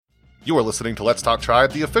You are listening to Let's Talk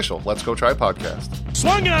Tribe, the official Let's Go Tribe podcast.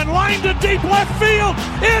 Swung on, line to deep left field.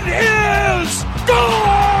 It is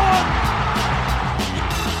gone!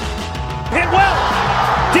 Hit well,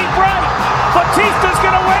 deep right. Batista's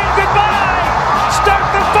going to wave goodbye. Start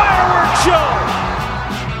the fireworks show.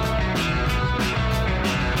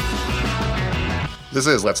 This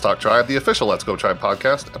is Let's Talk Tribe, the official Let's Go Tribe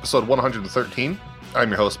podcast, episode 113. I'm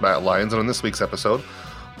your host, Matt Lyons, and on this week's episode,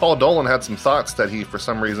 Paul Dolan had some thoughts that he, for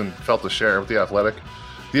some reason, felt to share with The Athletic.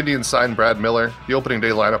 The Indians signed Brad Miller. The opening day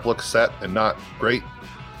lineup looks set and not great.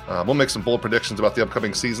 We'll make some bold predictions about the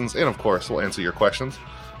upcoming seasons, and of course, we'll answer your questions.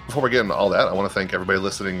 Before we get into all that, I want to thank everybody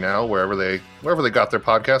listening now, wherever they got their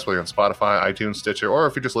podcast, whether you're on Spotify, iTunes, Stitcher, or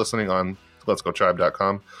if you're just listening on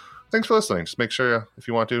letsgotribe.com. Thanks for listening. Just make sure, if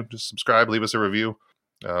you want to, just subscribe, leave us a review.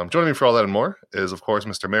 Joining me for all that and more is, of course,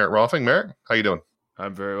 Mr. Merritt Rolfing. Merritt, how you doing?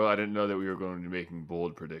 I'm very well. I didn't know that we were going to be making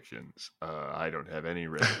bold predictions. I don't have any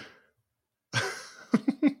ready.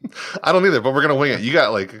 I don't either, but we're gonna wing it. You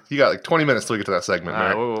got like 20 minutes till we get to that segment,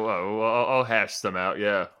 Merritt. I'll hash them out.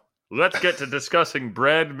 Yeah, let's get to discussing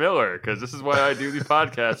Brad Miller, because this is why I do these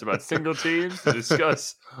podcasts about single teams to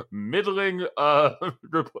discuss middling. I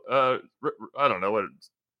don't know what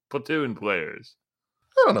platoon players.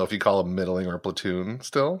 I don't know if you call him middling or platoon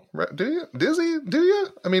still. Do you? Do you?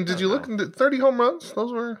 I mean, did you look into 30 home runs?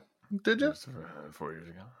 Those were, did you? 4 years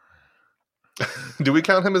ago. Do we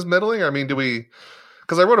count him as middling? Or, I mean, do we?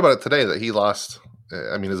 Because I wrote about it today that he lost,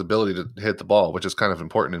 his ability to hit the ball, which is kind of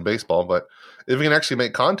important in baseball. But if he can actually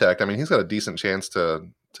make contact, I mean, he's got a decent chance to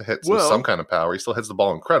hit some kind of power. He still hits the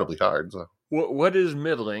ball incredibly hard. So. What is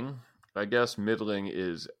middling? I guess middling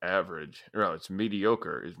is average. No, it's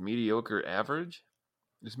mediocre. Is mediocre average?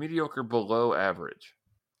 Is mediocre below average?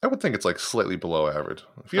 I would think it's like slightly below average.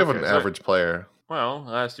 If you have an average player. Well,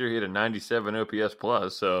 last year he had a 97 OPS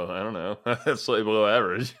plus, so I don't know. That's slightly below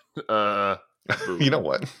average. You know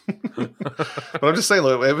what? But I'm just saying,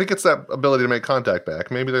 look, if he gets that ability to make contact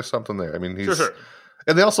back, maybe there's something there. I mean, he's sure.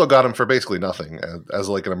 And they also got him for basically nothing as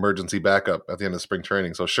like an emergency backup at the end of spring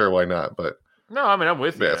training. So sure, why not? But no, I mean, I'm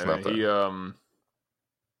with you. Yeah, it's not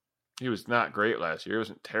He was not great last year. He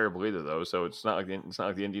wasn't terrible either, though. So it's not like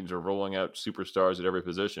the Indians are rolling out superstars at every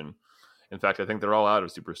position. In fact, I think they're all out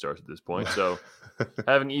of superstars at this point. So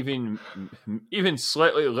having even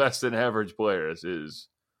slightly less than average players is,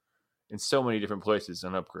 in so many different places,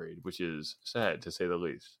 an upgrade, which is sad to say the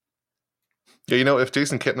least. Yeah, if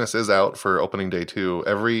Jason Kipnis is out for opening day 2,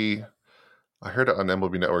 I heard it on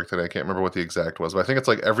MLB Network today. I can't remember what the exact was, but I think it's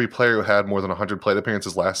like every player who had more than 100 plate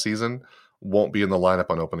appearances last season won't be in the lineup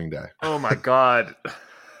on opening day. Oh my God.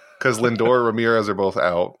 Because Lindor, Ramirez are both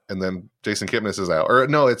out, and then Jason Kipnis is out. Or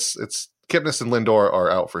no, it's Kipnis and Lindor are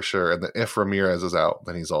out for sure. And then if Ramirez is out,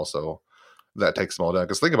 then that takes them all down.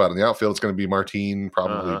 Because think about it, in the outfield, it's going to be Martin,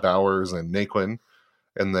 probably Bowers and Naquin,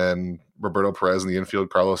 and then Roberto Perez in the infield,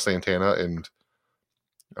 Carlos Santana, and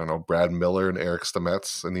I don't know, Brad Miller and Eric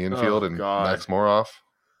Stamets in the infield, and Max Moroff.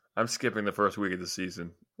 I'm skipping the first week of the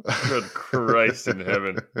season. Good Christ in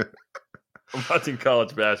heaven. I'm watching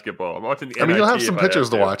college basketball. I'm watching the NIT. You'll have some pitchers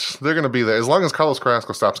to watch. They're going to be there. As long as Carlos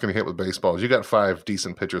Carrasco stops getting hit with baseballs, you got 5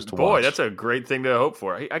 decent pitchers to watch. Boy, that's a great thing to hope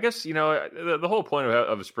for. I guess, the whole point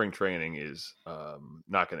of spring training is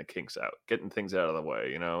knocking the kinks out, getting things out of the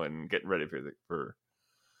way, and getting ready for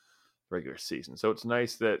regular season. So it's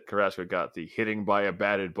nice that Carrasco got the hitting by a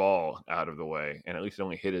batted ball out of the way, and at least it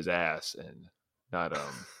only hit his ass and not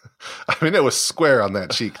it was square on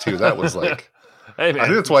that cheek too. That was like hey, man. I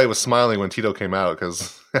think that's why he was smiling when Tito came out,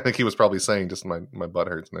 because I think he was probably saying, just my butt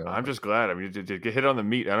hurts now. I'm just glad. To get hit on the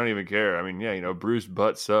meat, I don't even care. Bruised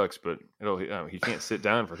butt sucks, but he can't sit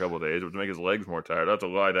down for a couple of days, which will make his legs more tired. I'll have to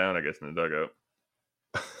lie down, I guess, in the dugout.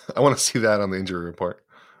 I want to see that on the injury report.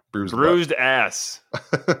 Bruised ass.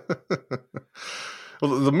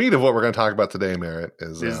 Well, the meat of what we're going to talk about today, Merritt,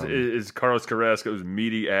 is Carlos Carrasco's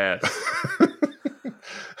meaty ass.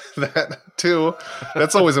 That too.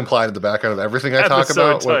 That's always implied in the background of everything I talk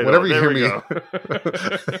about. Title. Whenever you hear me,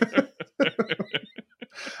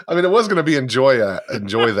 it was going to be enjoy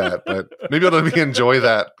that, but maybe it'll be enjoy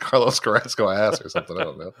that Carlos Carrasco ass or something. I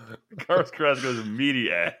don't know. Carlos Carrasco's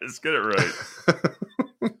meaty ass. Get it right.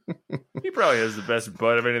 He probably has the best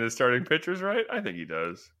butt of any of the starting pitchers, right? I think he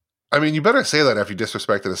does. You better say that after you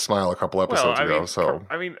disrespected his smile a couple episodes ago. So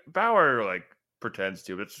Bauer pretends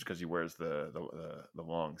to, but it's just because he wears the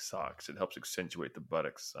long socks. It helps accentuate the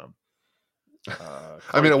buttocks some.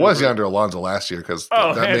 It was Yonder Alonso last year, because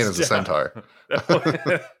that man is a centaur.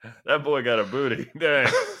 That boy got a booty.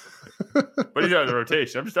 Dang. But he's out of the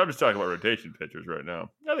rotation. I'm just talking about rotation pitchers right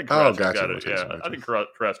now. I think Carrasco got it. Yeah, I think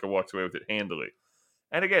Carrasco walks away with it handily.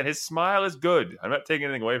 And again, his smile is good. I'm not taking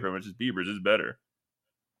anything away from it. It's just Bieber's is better.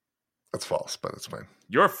 That's false, but it's fine.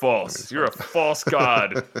 You're false. You're a false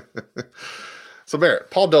god. So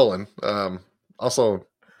Barrett, Paul Dolan, also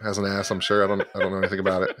has an ass. I'm sure. I don't know anything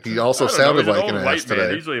about it. He also sounded like an ass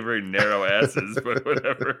today. Usually very narrow asses, but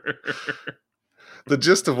whatever. The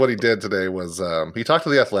gist of what he did today was he talked to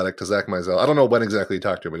The Athletic, to Zach Mizell. I don't know when exactly he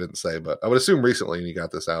talked to him. He didn't say, but I would assume recently, and he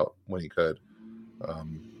got this out when he could.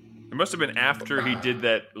 It must have been after he did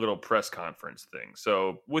that little press conference thing.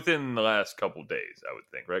 So within the last couple days, I would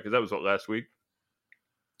think, right? Because that was what, last week?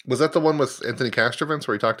 Was that the one with Anthony Castrovins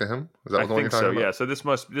where he talked to him? Was that the one you're talking about? Yeah. So this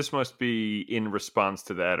must be in response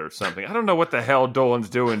to that or something. I don't know what the hell Dolan's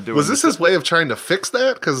doing. Was this his way of trying to fix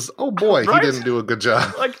that? Because, oh boy, right? He didn't do a good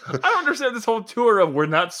job. Like, I don't understand this whole tour of we're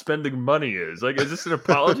not spending money is. Like, is this an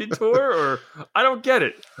apology tour? Or I don't get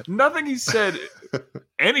it. Nothing he said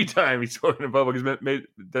anytime he's spoken in public has done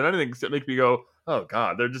anything except make me go, oh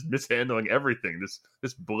God, they're just mishandling everything.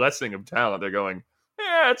 This blessing of talent. They're going,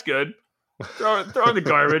 yeah, that's good. Throw in the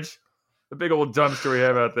garbage. The big old dumpster we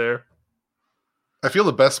have out there. I feel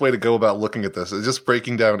the best way to go about looking at this is just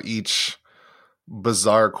breaking down each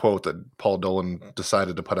bizarre quote that Paul Dolan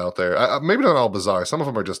decided to put out there. Maybe not all bizarre. Some of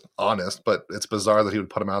them are just honest, but it's bizarre that he would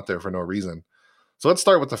put them out there for no reason. So let's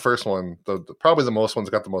start with the first one. Probably the most one's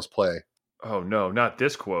got the most play. Oh, no, not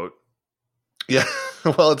this quote. Yeah,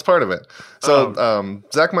 well, it's part of it. So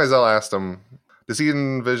Zach Mizell asked him, does he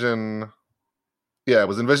envision... Yeah,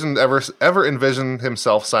 was ever envision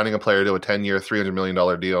himself signing a player to a 10-year, $300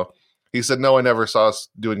 million deal? He said, no, I never saw us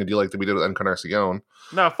doing a deal like that we did with Encarnacion.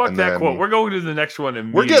 No, fuck that quote. We're going to the next one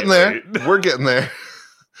immediately. We're getting there.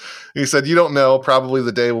 He said, you don't know. Probably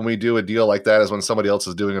the day when we do a deal like that is when somebody else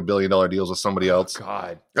is doing $1 billion deals with somebody else.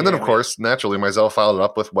 God. And then, of course, naturally, Mizell followed it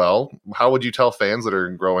up with, well, how would you tell fans that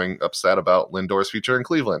are growing upset about Lindor's future in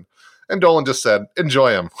Cleveland? And Dolan just said,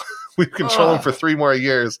 enjoy him. We control him for 3 more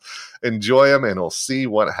years. Enjoy him, and we'll see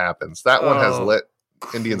what happens. That one has lit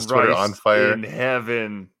Indians Twitter on fire. In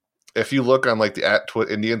heaven. If you look on like the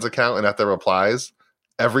 @Indians account and at the replies,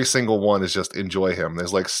 every single one is just enjoy him.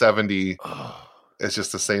 There's like 70. It's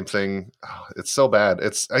just the same thing. It's so bad.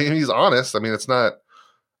 He's honest. I mean, it's not.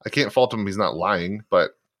 I can't fault him. He's not lying,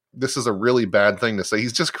 but this is a really bad thing to say.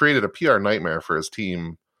 He's just created a PR nightmare for his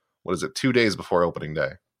team. What is it? 2 days before opening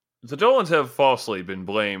day. The Dolans have falsely been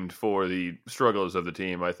blamed for the struggles of the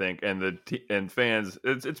team, I think, and fans.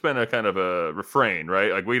 It's been a kind of a refrain,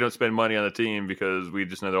 right? Like, we don't spend money on the team because we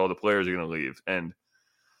just know that all the players are going to leave, and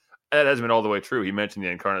that hasn't been all the way true. He mentioned the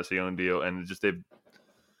Encarnacion deal, and just they've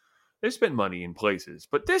spent money in places,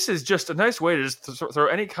 but this is just a nice way to just throw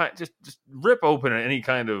any kind, just rip open any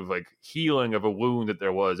kind of like healing of a wound that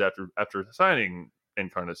there was after signing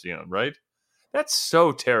Encarnacion, right? That's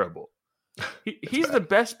so terrible. He's the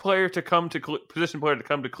best player to come to position player to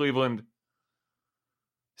come to Cleveland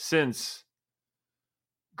since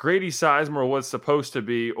Grady Sizemore was supposed to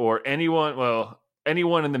be, or anyone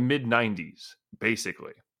in the mid '90s,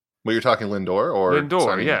 basically. Well, you're talking Lindor or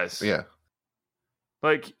Lindor, yes, yeah.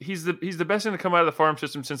 Like he's the best thing to come out of the farm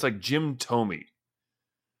system since like Jim Thome.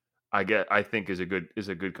 I think is a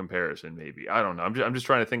good comparison. Maybe, I don't know. I'm just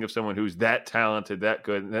trying to think of someone who's that talented, that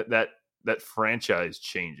good, that franchise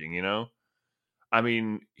changing. You know. I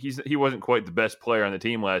mean, he wasn't quite the best player on the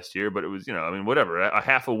team last year, but it was, whatever. A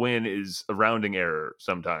half a win is a rounding error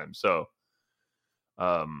sometimes. So,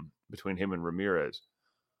 between him and Ramirez,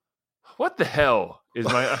 what the hell is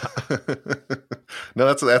my?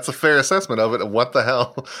 No, that's a fair assessment of it. What the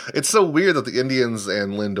hell? It's so weird that the Indians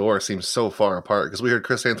and Lindor seem so far apart, because we heard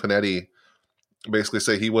Chris Antonetti basically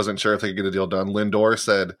say he wasn't sure if they could get a deal done. Lindor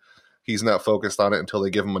said he's not focused on it until they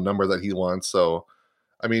give him a number that he wants. So.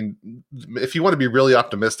 I mean, if you want to be really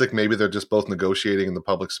optimistic, maybe they're just both negotiating in the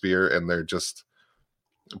public sphere and they're just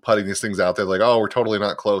putting these things out there like, oh, we're totally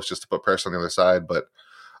not close, just to put pressure on the other side. But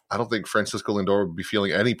I don't think Francisco Lindor would be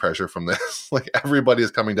feeling any pressure from this. Like, everybody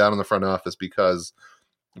is coming down in the front office because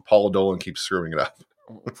Paul Dolan keeps screwing it up.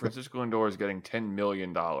 Francisco Lindor is getting $10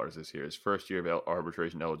 million this year, his first year of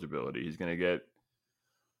arbitration eligibility. He's going to get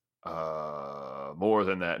more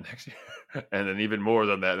than that next year, and then even more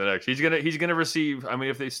than that the next. He's gonna receive. I mean,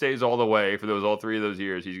 if they stays all the way for all 3 of those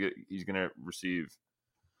years, he's gonna receive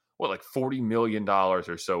like $40 million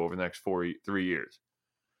or so over the next 3 years.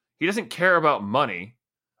 He doesn't care about money.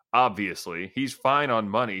 Obviously, he's fine on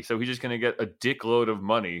money, so he's just gonna get a dickload of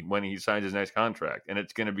money when he signs his next contract, and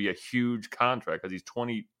it's gonna be a huge contract because he's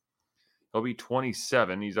 20. He'll be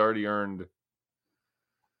 27. He's already earned.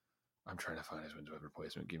 I'm trying to find his wins web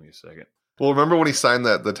replacement. Give me a second. Well, remember when he signed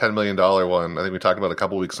the $10 million one? I think we talked about a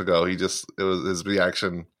couple weeks ago. It was his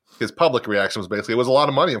reaction. his public reaction was basically, it was a lot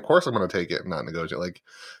of money. Of course I'm going to take it and not negotiate. Like,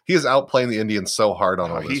 he is outplaying the Indians so hard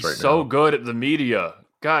on all this He's right so now. good at the media.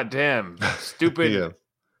 God damn. Stupid. Yeah.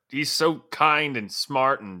 He's so kind and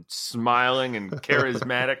smart and smiling and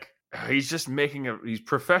charismatic. He's just he's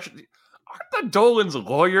professional. Aren't the Dolan's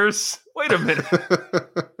lawyers? Wait a minute.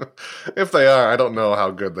 If they are, I don't know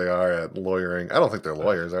how good they are at lawyering. I don't think they're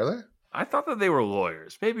lawyers, are they? I thought that they were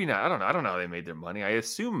lawyers. Maybe not. I don't know. I don't know how they made their money. I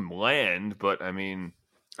assume land, but I mean,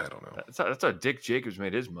 I don't know. That's how Dick Jacobs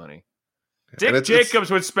made his money. And Dick Jacobs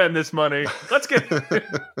would spend this money. Let's get.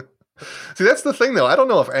 See, that's the thing, though. I don't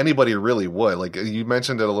know if anybody really would. Like, you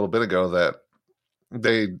mentioned it a little bit ago that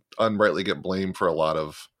they unrightly get blamed for a lot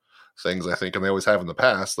of things, I think, and they always have in the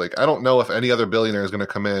past. Like, I don't know if any other billionaire is going to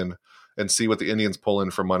come in and see what the Indians pull in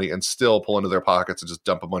for money and still pull into their pockets and just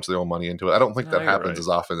dump a bunch of their own money into it. I don't think that happens as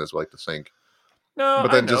often as we like to think. No,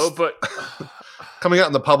 but then but coming out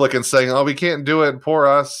in the public and saying, "Oh, we can't do it. Poor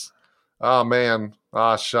us. Oh man.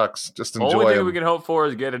 Ah, shucks. Just enjoy only thing him." we can hope for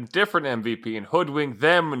is get a different MVP and hoodwink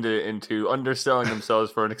them into underselling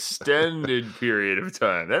themselves for an extended period of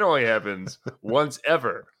time. That only happens once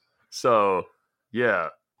ever. So, yeah.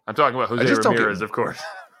 I'm talking about Jose Ramirez, of course.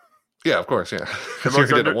 Yeah, of course, yeah.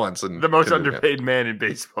 Did it once and the most underpaid man in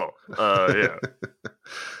baseball. Yeah.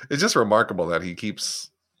 It's just remarkable that he keeps...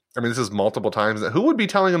 I mean, this is multiple times. Who would be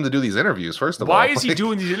telling him to do these interviews, first of all? Why is he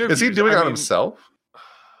doing these interviews? Is he doing it on himself?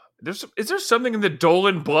 Is there something in the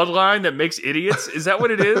Dolan bloodline that makes idiots? Is that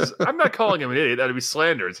what it is? I'm not calling him an idiot. That'd be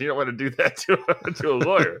slanderous. You don't want to do that to a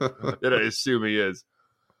lawyer that I assume he is.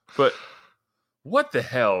 But what the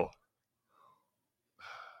hell?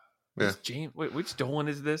 Yeah. Wait, which Dolan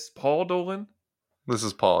is this? Paul Dolan? This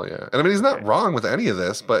is Paul, yeah. And I mean, he's not wrong with any of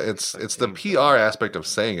this, but it's the PR aspect of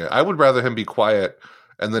saying it. I would rather him be quiet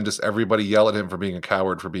and then just everybody yell at him for being a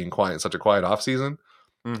coward for being quiet in such a quiet offseason.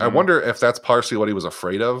 Mm-hmm. I wonder if that's partially what he was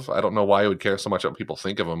afraid of. I don't know why he would care so much what people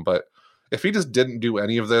think of him, but if he just didn't do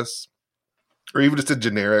any of this, or even just a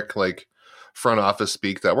generic like front office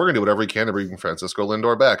speak that we're going to do whatever we can to bring Francisco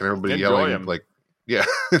Lindor back, and everybody yelling him. Like, yeah,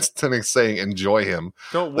 instead of saying enjoy him.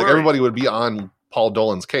 Don't worry. Like, everybody would be on Paul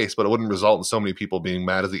Dolan's case, but it wouldn't result in so many people being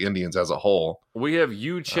mad at the Indians as a whole. We have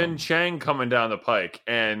Yu Chen Chang coming down the pike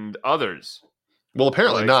and others. Well,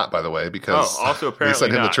 apparently not, by the way, because also apparently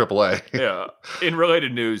they sent him to AAA. Yeah. In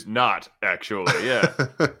related news, not actually. Yeah.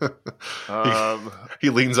 He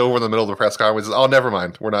leans over in the middle of the press conference and says, "Oh, never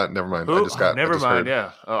mind. Never mind. Who? I just got never mind. Heard.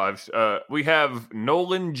 Yeah. We have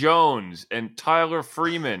Nolan Jones and Tyler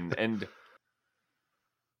Freeman and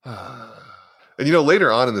and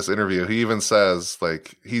later on in this interview, he even says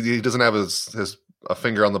like he doesn't have his a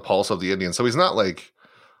finger on the pulse of the Indians, so he's not like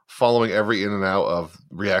following every in and out of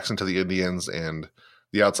reaction to the Indians and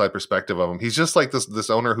the outside perspective of him. He's just like this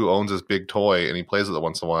owner who owns his big toy and he plays it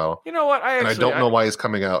once in a while. You know what? I don't know why he's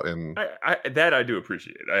coming out and I do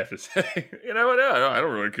appreciate. I have to say, you know what? I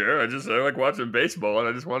don't really care. I like watching baseball and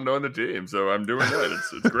I just want to know the team, so I'm doing that.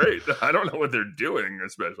 It's great. I don't know what they're doing,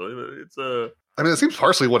 especially, but it's I mean, it seems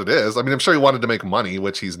partially what it is. I mean, I'm sure he wanted to make money,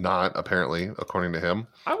 which he's not, apparently, according to him.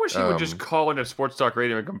 I wish he would just call into sports talk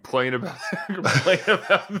radio and complain about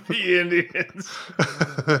the Indians.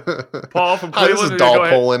 Paul from Cleveland. Hi, this is Dal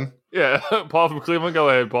Poland. Yeah, Paul from Cleveland. Go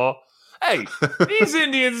ahead, Paul. Hey, these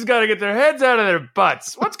Indians got to get their heads out of their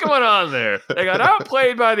butts. What's going on there? They got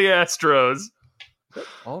outplayed by the Astros.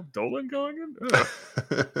 Paul Dolan going in?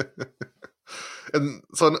 And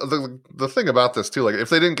so the thing about this too, like if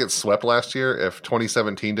they didn't get swept last year, if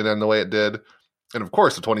 2017 didn't end the way it did, and of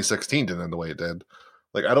course if 2016 didn't end the way it did,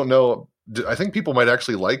 like I don't know, I think people might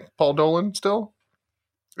actually like Paul Dolan still.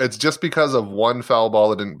 It's just because of one foul ball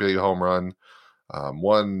that didn't be a home run,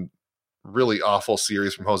 one really awful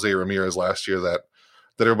series from Jose Ramirez last year that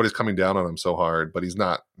everybody's coming down on him so hard, but he's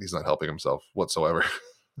not helping himself whatsoever.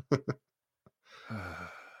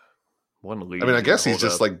 I mean, I guess he's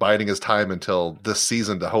just like biding his time until this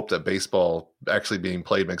season to hope that baseball actually being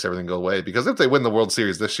played makes everything go away. Because if they win the World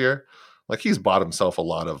Series this year, like he's bought himself a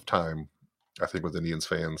lot of time, I think, with Indians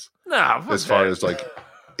fans. As far as like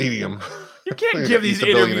eating him. You can't give these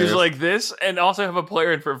interviews like this and also have a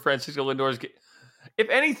player in for Francisco Lindor's. If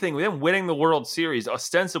anything, them winning the World Series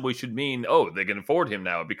ostensibly should mean, they can afford him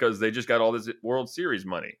now because they just got all this World Series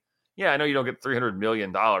money. Yeah, I know you don't get $300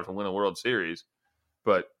 million from winning a World Series,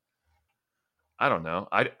 but I don't know.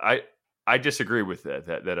 I disagree with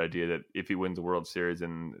that idea that if he wins the World Series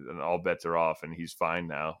and all bets are off and he's fine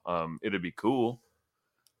now, it'd be cool.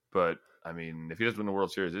 But I mean, if he doesn't win the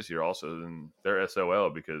World Series this year, also, then they're SOL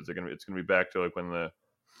because it's gonna be back to like when the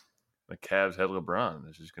Cavs had LeBron.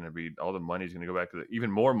 It's just gonna be all the money's gonna go back to even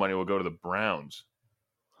more money will go to the Browns.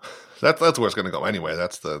 That's where it's going to go anyway.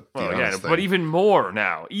 That's the honest thing. But even more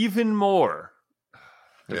now. Even more.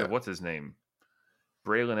 Yeah. What's his name?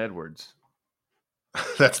 Braylon Edwards.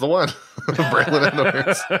 That's the one. Braylon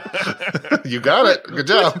Edwards. You got it. Good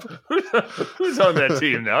job. Who's on that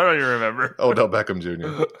team now? I don't even remember. Odell Beckham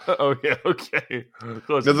Jr. Oh, yeah. Okay.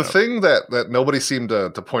 The thing that nobody seemed to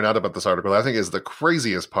point out about this article, I think is the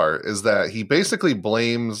craziest part, is that he basically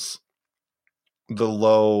blames the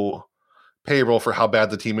low payroll for how bad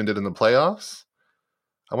the team ended in the playoffs.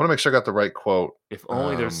 I want to make sure I got the right quote. If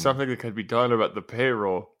only there's something that could be done about the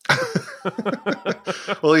payroll.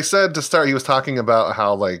 Well, he said to start, he was talking about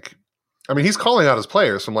how, he's calling out his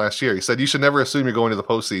players from last year. He said, you should never assume you're going to the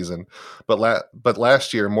postseason. But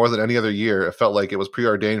last year, more than any other year, it felt like it was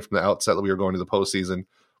preordained from the outset that we were going to the postseason.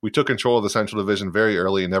 We took control of the Central Division very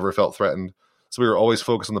early and never felt threatened. So we were always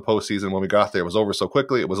focused on the postseason. When we got there, it was over so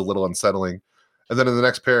quickly, it was a little unsettling. And then in the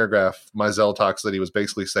next paragraph, Mizell talks that he was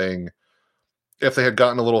basically saying, if they had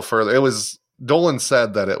gotten a little further, Dolan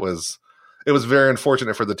said that it was very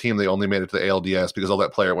unfortunate for the team they only made it to the ALDS because all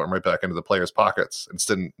that player went right back into the players' pockets.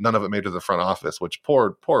 Instead, none of it made to the front office, which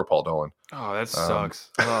poor Paul Dolan. Oh, that sucks.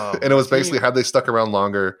 And it was basically, had they stuck around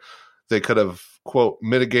longer, they could have, quote,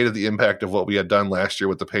 mitigated the impact of what we had done last year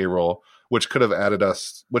with the payroll, which could have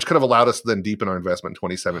allowed us to then deepen our investment in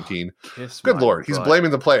 2017. Good Lord. He's blaming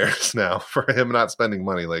the players now for him not spending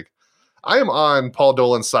money. I am on Paul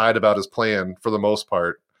Dolan's side about his plan for the most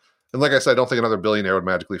part. And like I said, I don't think another billionaire would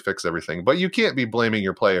magically fix everything. But you can't be blaming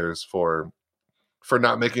your players for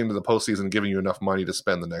not making it to the postseason and giving you enough money to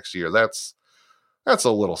spend the next year. That's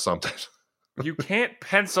a little something. You can't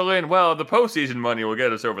pencil in, well, the postseason money will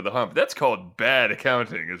get us over the hump. That's called bad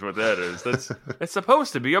accounting, is what that is. It's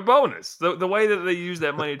supposed to be a bonus. The way that they use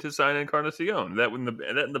that money to sign Encarnacion, that and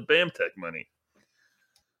the BAMTech money.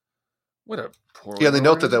 What a poor. Yeah, they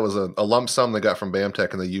note that was a lump sum they got from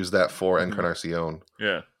BAMTech, and they used that for Encarnacion.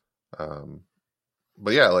 Yeah.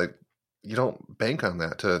 But yeah, you don't bank on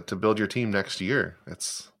that to build your team next year.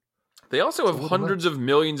 They also have hundreds of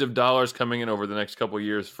millions of dollars coming in over the next couple of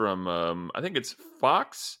years from, I think it's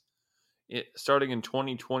Fox. Starting in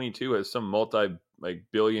 2022 has some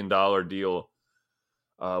multi-billion-dollar deal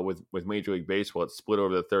with Major League Baseball. It's split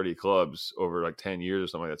over the 30 clubs over 10 years or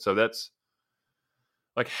something like that. So that's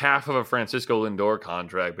half of a Francisco Lindor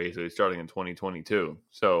contract, basically starting in 2022.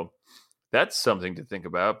 So that's something to think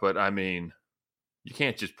about. But you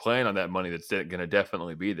can't just plan on that money that's going to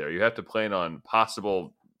definitely be there. You have to plan on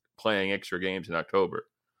possible playing extra games in October,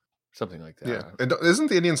 something like that. Yeah, and isn't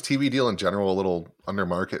the Indians' TV deal in general a little under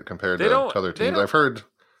market compared to other teams? I've heard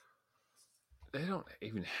they don't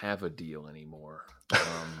even have a deal anymore.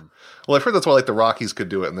 Well, I've heard that's why the Rockies could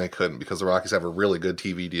do it and they couldn't, because the Rockies have a really good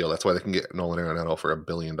TV deal. That's why they can get Nolan Arenado for $1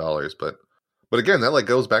 billion. But again, that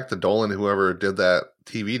goes back to Dolan. Whoever did that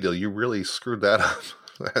TV deal, you really screwed that up.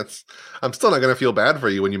 I'm still not going to feel bad for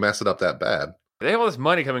you when you mess it up that bad. They have all this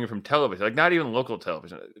money coming in from television, not even local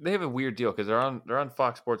television. They have a weird deal because they're on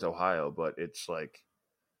Fox Sports Ohio, but it's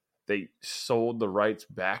they sold the rights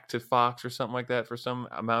back to Fox or something like that for some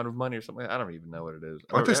amount of money or something. I don't even know what it is.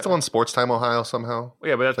 Aren't they still on Sports Time Ohio somehow?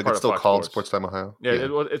 Yeah, but that's part it's still of Fox called Sports. Sports Time Ohio.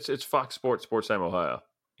 Yeah, it's Fox Sports Time Ohio.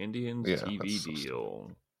 Indians TV deal.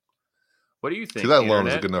 What do you think? See, that alone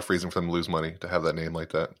is a good enough reason for them to lose money, to have that name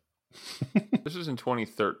like that. This was in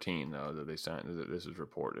 2013, though, that they signed. This was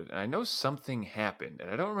reported, and I know something happened, and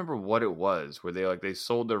I don't remember what it was. Where they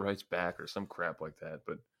sold their rights back or some crap like that.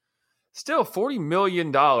 But still, $40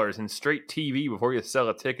 million in straight TV before you sell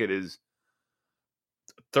a ticket is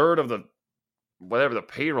a third of the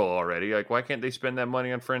payroll already. Why can't they spend that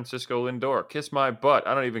money on Francisco Lindor? Kiss my butt.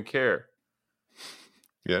 I don't even care.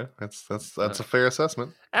 Yeah, that's a fair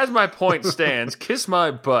assessment. As my point stands, kiss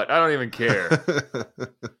my butt. I don't even care.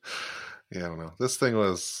 Yeah, I don't know. This thing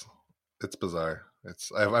it's bizarre.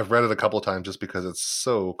 I've read it a couple of times just because it's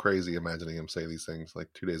so crazy imagining him say these things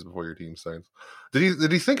 2 days before your team starts.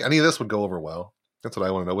 Did he think any of this would go over well? That's what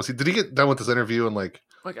I want to know. Did he get done with this interview and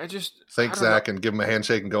thank Zach and give him a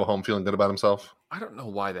handshake and go home feeling good about himself? I don't know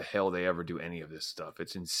why the hell they ever do any of this stuff.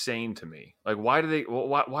 It's insane to me. Why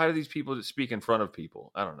do these people just speak in front of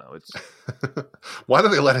people? I don't know. It's why do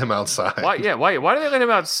they let him outside? Why do they let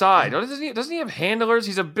him outside? Doesn't he have handlers?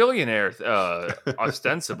 He's a billionaire,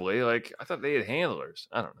 ostensibly. I thought they had handlers.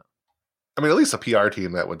 I don't know. At least a PR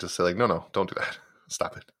team that would just say no, don't do that.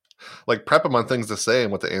 Stop it. Prep him on things to say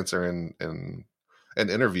and what to answer in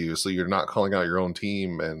interviews, so you're not calling out your own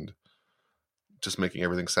team and just making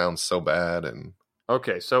everything sound so bad. And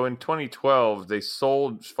okay, so in 2012 they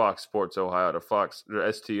sold Fox Sports Ohio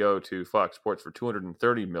to STO to Fox Sports for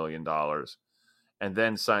 $230 million, and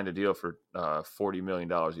then signed a deal for $40 million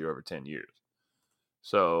a year over 10 years.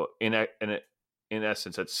 So in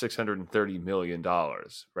essence, that's $630 million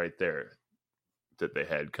right there that they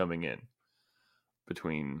had coming in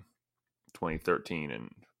between 2013 and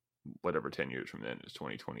whatever 10 years from then is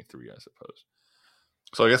 2023, I suppose.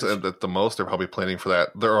 So I guess at the most, they're probably planning for that.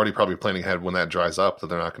 They're already probably planning ahead when that dries up that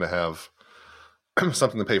they're not going to have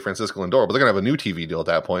something to pay Francisco Lindor, but they're going to have a new TV deal at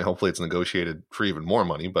that point. Hopefully it's negotiated for even more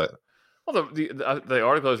money. But well, the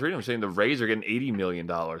article I was reading was saying the Rays are getting $80 million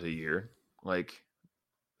a year. Like,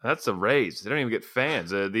 that's the Rays. They don't even get fans.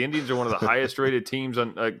 The Indians are one of the highest rated teams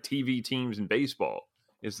on TV teams in baseball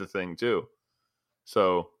is the thing too.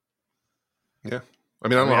 So, yeah. I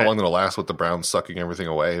mean, I don't know how long it'll last with the Browns sucking everything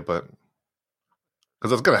away, but because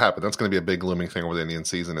that's going to happen. That's going to be a big looming thing over the Indian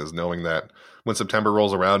season is knowing that when September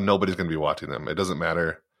rolls around, nobody's going to be watching them. It doesn't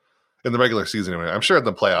matter in the regular season. Anyway. I'm sure in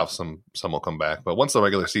the playoffs, some will come back. But once the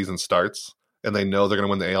regular season starts and they know they're going to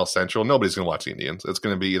win the AL Central, nobody's going to watch the Indians. It's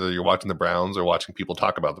going to be either you're watching the Browns or watching people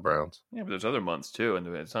talk about the Browns. Yeah, but there's other months too. And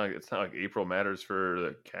it's not like April matters for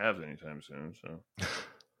the Cavs anytime soon. So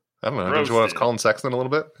I don't know. Did you want to Colin Sexton a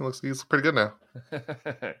little bit? He's pretty good now.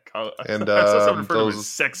 And I saw someone refer to him as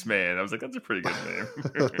Sex Man. I was like, that's a pretty good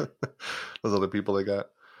name. Those other people they got.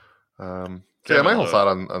 Yeah, my whole thought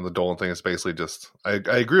on the Dolan thing is basically just I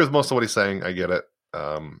agree with most of what he's saying. I get it.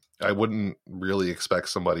 I wouldn't really expect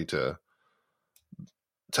somebody to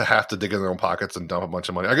have to dig in their own pockets and dump a bunch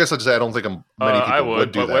of money. I guess I'd say I don't think many people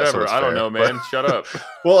would do but that. Whatever. So I don't know, man. Shut up.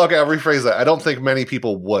 Well, okay, I'll rephrase that. I don't think many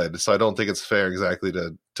people would, so I don't think it's fair exactly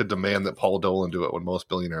to demand that Paul Dolan do it when most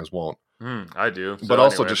billionaires won't. I do. But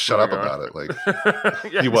also just shut up about it. Like,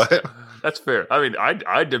 yes, you what? That's fair. I mean,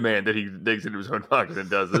 I demand that he digs into his own pocket and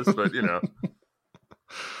does this, but you know.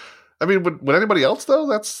 I mean, would anybody else though?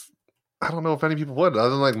 I don't know if any people would,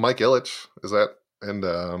 other than like Mike Ilitch. Is that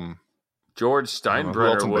and George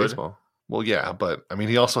Steinbrenner would. Baseball. Well, yeah, but I mean,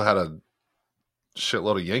 he also had a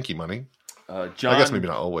shitload of Yankee money. I guess maybe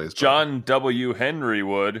not always. John W. Henry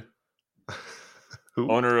would. Who?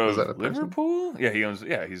 Owner of Liverpool? Yeah, he owns.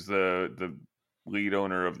 Yeah, he's the lead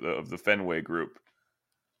owner of the Fenway Group.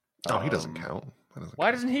 Oh, he doesn't count.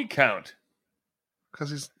 Why doesn't he count?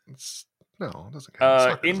 Because it doesn't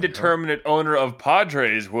count. Indeterminate owner of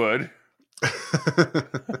Padres would.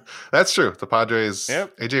 That's true. The Padres.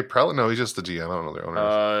 Yep. AJ Preller. No, he's just the GM. I don't know their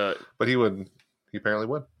owners. But he would. He apparently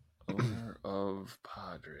would. Owner of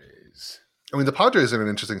Padres. I mean, the Padres are in an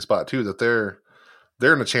interesting spot too. That they're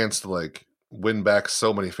in a chance to like win back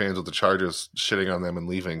so many fans with the Chargers shitting on them and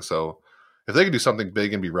leaving. So if they can do something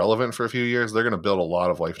big and be relevant for a few years, they're going to build a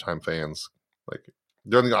lot of lifetime fans. Like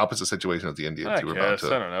they're in the opposite situation of the Indians. I don't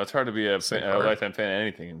know. It's hard to be a lifetime fan of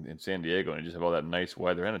anything in San Diego and you just have all that nice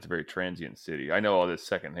weather, and it's a very transient city. I know all this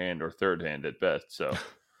secondhand or third hand at best. So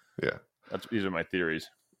yeah, these are my theories.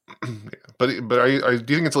 Yeah. But do you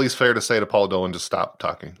think it's at least fair to say to Paul Dolan, just stop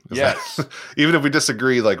talking? Yes. Even if we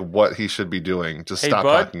disagree, like what he should be doing, just stop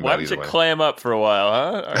talking. Why don't you clam up for a while,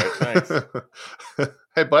 huh? All right, thanks.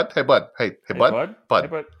 Hey, bud. Hey, bud. Hey,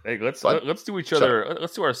 bud. Hey, let's do each other.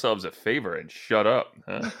 Let's do ourselves a favor and shut up.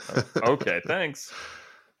 Huh? Okay, thanks.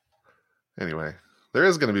 Anyway, there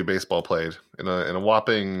is going to be baseball played in a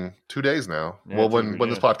whopping 2 days now. Yeah, well, when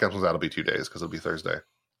this podcast comes out, it'll be 2 days because it'll be Thursday.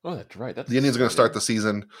 Oh, that's right. The Indians are going to start the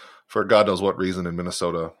season for God knows what reason in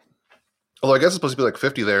Minnesota. Although I guess it's supposed to be like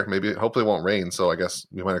 50 there. Maybe, hopefully it won't rain. So I guess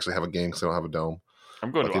we might actually have a game because they don't have a dome. I'm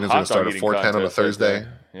going to the Indians are going to start at 4:10 on a Thursday.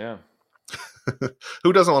 Yeah.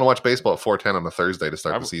 Who doesn't want to watch baseball at 4:10 on a Thursday to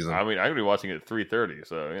start the season? I mean, I'm going to be watching it at 3:30.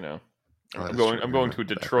 So, you know, I'm going to a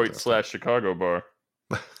Detroit/Chicago bar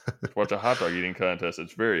to watch a hot dog eating contest.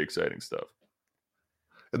 It's very exciting stuff.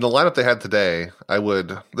 In the lineup they had today,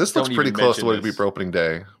 this looks pretty close to what it'd be for opening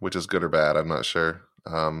day, which is good or bad. I'm not sure.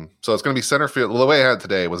 So it's going to be center field. Well, the way I had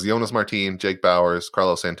today was Jonas Martin, Jake Bauers,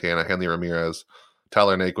 Carlos Santana, Hanley Ramirez,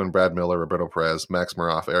 Tyler Naquin, Brad Miller, Roberto Perez, Max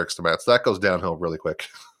Moroff, Eric Stamats. That goes downhill really quick.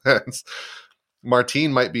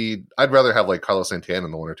 Martin might be, I'd rather have like Carlos Santana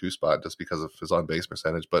in the 1 or 2 spot just because of his on-base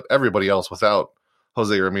percentage, but everybody else without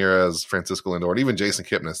Jose Ramirez, Francisco Lindor, and even Jason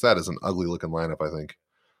Kipnis, that is an ugly looking lineup, I think.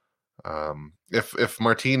 If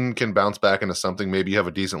Martin can bounce back into something, maybe you have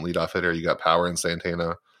a decent leadoff hitter. You got power in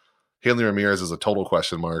Santana. Hanley Ramirez is a total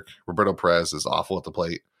question mark. Roberto Perez is awful at the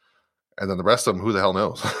plate. And then the rest of them, who the hell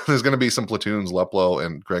knows? There's going to be some platoons. Leplo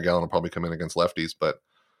and Greg Allen will probably come in against lefties, but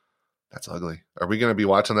that's ugly. Are we going to be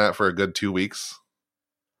watching that for a good 2 weeks?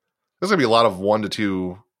 There's going to be a lot of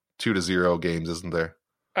 1-2, 2-0 games, isn't there?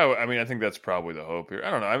 Oh, I mean, I think that's probably the hope here. I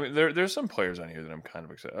don't know. I mean, there's some players on here that I'm kind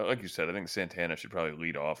of excited. Like you said, I think Santana should probably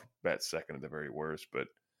lead off, bat second at the very worst. But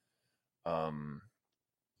and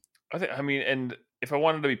if I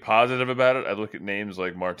wanted to be positive about it, I'd look at names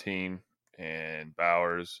like Martin and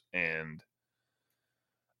Bauers and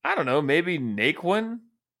I don't know, maybe Naquin,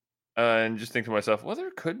 and just think to myself, well,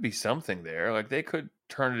 there could be something there. Like they could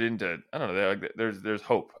turn it into, I don't know. Like there's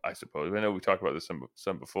hope, I suppose. I know we talked about this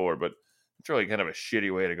some before, but it's really kind of a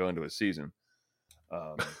shitty way to go into a season.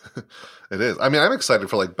 It is. I mean, I'm excited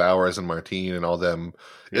for like Bowers and Martin and all them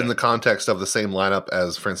in the context of the same lineup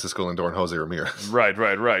as Francisco Lindor and Jose Ramirez.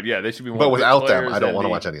 Right. Yeah, they should be. But without them, I don't want to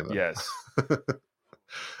watch any of them. Yes.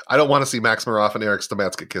 I don't want to see Max Maroff and Eric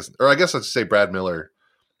Stamets get kissed. Or I guess I should say Brad Miller.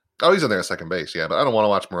 Oh, he's in there at second base, yeah. But I don't want to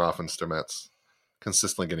watch Maroff and Stamets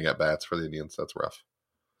consistently getting at bats for the Indians. That's rough.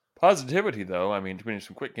 Positivity, though. I mean, winning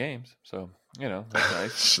some quick games, so that's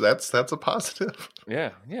nice. that's a positive.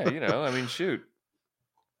 Yeah. I mean, shoot.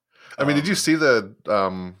 I mean, did you see the?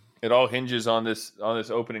 It all hinges on this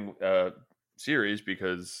opening series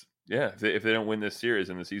because if they don't win this series,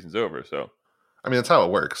 then the season's over. So, I mean, that's how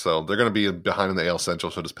it works. So they're going to be behind in the AL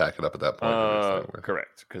Central, so just pack it up at that point.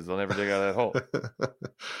 Correct, because they'll never dig out of that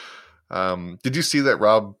hole. Did you see that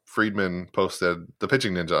Rob Friedman posted the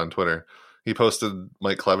Pitching Ninja on Twitter? He posted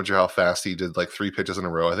Mike Clevenger how fast he did like 3 pitches in a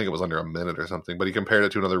row. I think it was under a minute or something, but he compared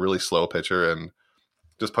it to another really slow pitcher and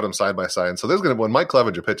just put them side by side. So when Mike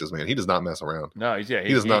Clevenger pitches, man, he does not mess around. No, he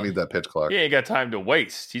does not need that pitch clock. He ain't got time to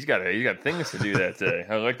waste. He's got things to do that day.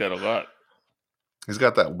 I like that a lot. He's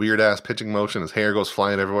got that weird ass pitching motion. His hair goes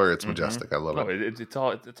flying everywhere. It's majestic. I love it. It's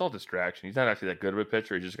all distraction. He's not actually that good of a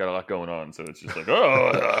pitcher. He's just got a lot going on. So it's just like,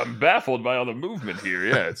 I'm baffled by all the movement here.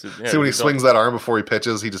 Yeah. See when he swings that arm before he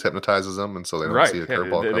pitches, he just hypnozes them, and so they don't see a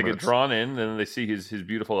curveball. They get drawn in, and then they see his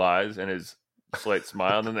beautiful eyes and his slight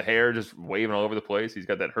smile, and then the hair just waving all over the place. He's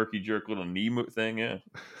got that herky jerk little knee thing. Yeah.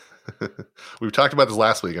 We've talked about this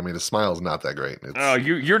last week. I mean, his smile is not that great.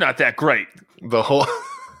 You're not that great. The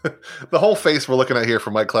whole face we're looking at here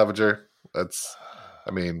for Mike Clevenger. Come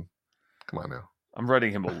on now. I'm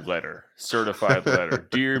writing him a letter, certified letter.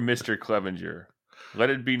 Dear Mr. Clevenger, let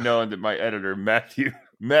it be known that my editor, Matthew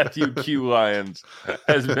Q. Lyons,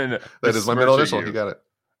 has been. That is my middle initial. You got it.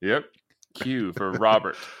 Yep. Q for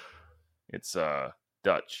Robert. It's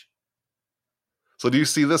Dutch. So do you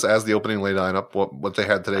see this as the opening lay lineup? What they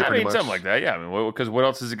had today? Pretty much something like that. Yeah. I mean, because what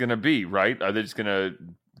else is it going to be? Right? Are they just going to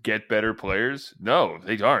get better players? No,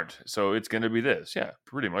 they aren't. So it's going to be this. Yeah,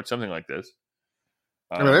 pretty much something like this.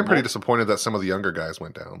 I mean, I'm pretty disappointed that some of the younger guys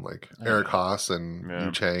went down, like Eric Haas and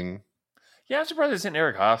Yu Chang. Yeah, I'm surprised they sent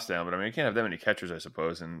Eric Haas down, but I mean, you can't have that many catchers, I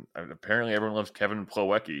suppose. And apparently everyone loves Kevin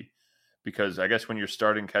Plawecki because I guess when your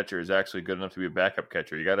starting catcher is actually good enough to be a backup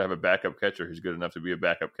catcher, you got to have a backup catcher who's good enough to be a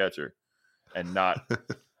backup catcher and not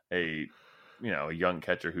a young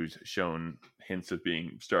catcher who's shown hints of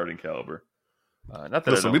being starting caliber.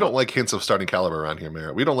 Listen, we don't like hints of starting caliber around here,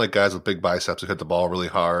 Merritt. We don't like guys with big biceps who hit the ball really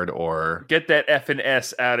hard or... Get that F and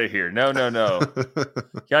S out of here. No.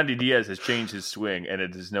 Yandy Diaz has changed his swing, and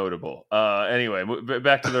it is notable. Anyway,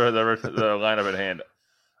 back to the lineup at hand.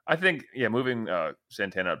 I think, moving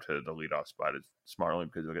Santana up to the leadoff spot is smart only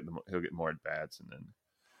because he'll get more at-bats. And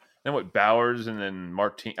then what, Bowers and then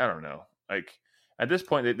Martin? I don't know. Like, at this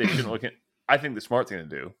point, they shouldn't look at... I think the smart thing to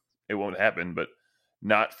do, it won't happen, but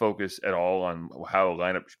not focus at all on how a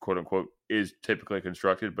lineup, quote unquote, is typically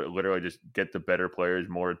constructed, but literally just get the better players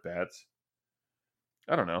more at bats.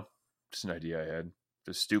 I don't know. Just an idea I had.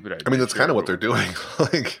 Just a stupid idea. I mean, that's kind of what they're doing.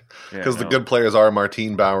 Because the good players are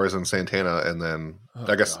Martin, Bowers, and Santana, and then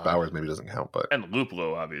I guess Bowers maybe doesn't count, but and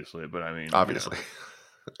Luplow, obviously. But I mean, obviously,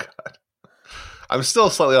 God, I'm still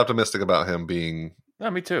slightly optimistic about him being.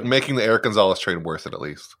 Me too. Making the Eric Gonzalez trade worth it at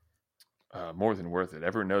least. More than worth it.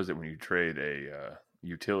 Everyone knows that when you trade a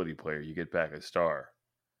utility player, you get back a star.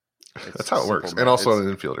 That's how it works. And also an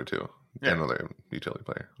infielder, too. Yeah. Another utility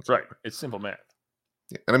player. That's right. It's simple math.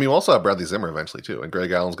 Yeah. And I mean, we'll also have Bradley Zimmer eventually, too. And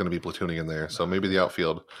Greg Allen's going to be platooning in there. So maybe the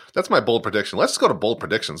outfield. That's my bold prediction. Let's just go to bold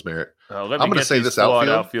predictions, Merritt. I'm going to say this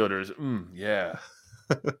outfielders. Yeah.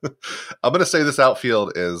 I'm going to say this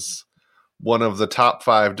outfield is one of the top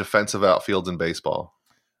 5 defensive outfields in baseball.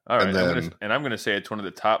 All right, I'm going to say it's one of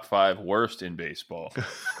the top 5 worst in baseball.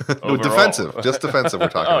 Defensive, just defensive. We're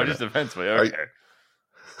talking about. Just defensively. Okay.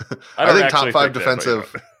 I think top 5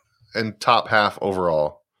 defensive and top half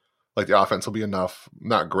overall. Like the offense will be enough,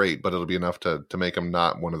 not great, but it'll be enough to make them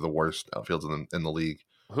not one of the worst outfields in the league.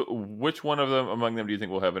 Which one of them among them do you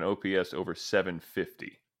think will have an OPS over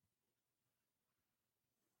 750?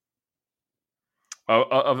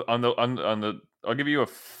 On the. I'll give you a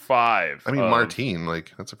 5. I mean, Martin,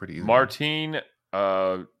 that's a pretty easy Martin,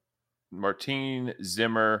 Martin,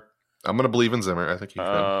 Zimmer. I'm going to believe in Zimmer. I think you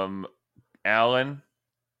can. Allen,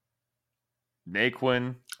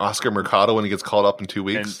 Naquin. Oscar Mercado when he gets called up in 2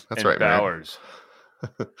 weeks. That's right, Bowers.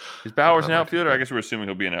 Is Bowers an outfielder? I guess we're assuming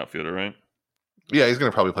he'll be an outfielder, right? Yeah, he's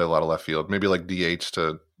going to probably play a lot of left field. Maybe like DH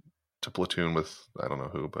to to platoon with I don't know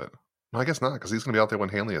who, but I guess not because he's going to be out there when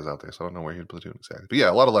Hanley is out there. So I don't know where he'd platoon exactly. But yeah,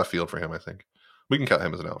 a lot of left field for him. I think we can count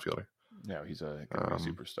him as an outfielder. Yeah, he's a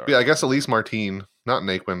superstar. Yeah, I guess Elise Martin, not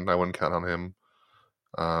Naquin. I wouldn't count on him.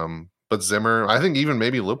 But Zimmer, I think even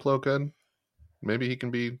maybe Luplow could. Maybe he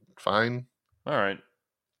can be fine. All right.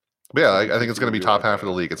 But yeah, I think it's going to be top half of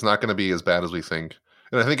the league. It's not going to be as bad as we think.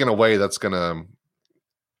 And I think in a way that's going to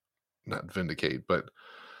not vindicate, but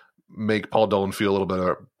make Paul Dolan feel a little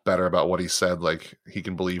bit better about what he said. Like he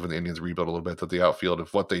can believe in the Indians rebuild a little bit, that the outfield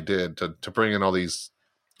of what they did to bring in all these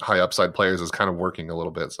high upside players is kind of working a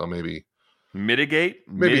little bit. So maybe mitigate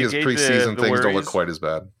his preseason things worries. Don't look quite as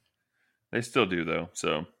bad. They still do though.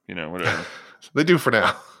 So, whatever. They do for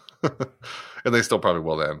now. And they still probably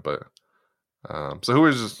will then, but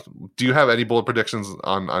so do you have any bold predictions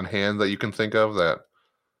on hand that you can think of that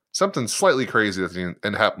something slightly crazy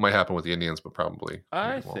that might happen with the Indians, but probably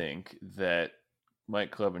I think that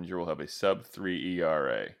Mike Clevenger will have a sub-3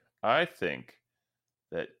 ERA. I think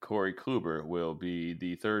that Corey Kluber will be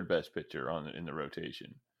the third best pitcher in the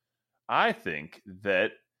rotation. I think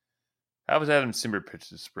that how was Adam Simber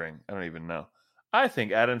pitched this spring? I don't even know. I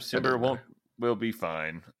think Adam Simber will be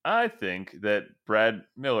fine. I think that Brad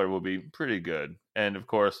Miller will be pretty good. And of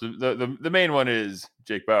course, the main one is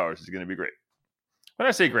Jake Bauers is going to be great. When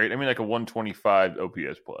I say great, I mean like a 125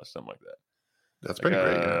 OPS plus, something like that. That's pretty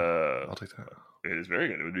great. Yeah. I'll take that. It is very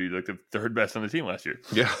good. It would be like the third best on the team last year.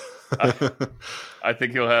 Yeah. I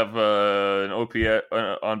think he'll have an OPS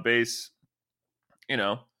on base,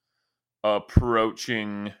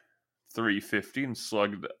 approaching 350 and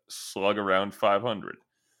slug around 500.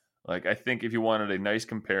 Like, I think if you wanted a nice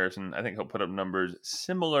comparison, I think he'll put up numbers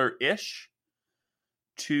similar-ish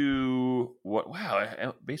to what?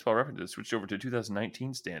 Wow, Baseball Reference switched over to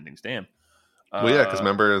 2019 standings. Damn. Well, yeah, because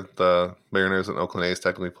remember the Mariners and Oakland A's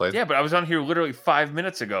technically played. Yeah, but I was on here literally 5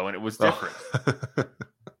 minutes ago, and it was different.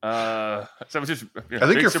 So it was just. I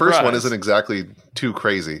think your first one isn't exactly too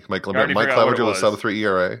crazy. Mike Clevenger with a sub-3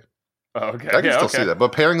 ERA. Oh, okay, I can still see that,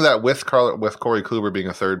 but pairing that with Corey Kluber being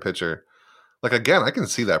a third pitcher. Like, again, I can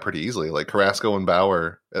see that pretty easily. Like, Carrasco and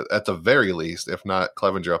Bauer, at the very least, if not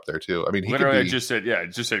Clevenger up there, too. I mean, he literally, could be... I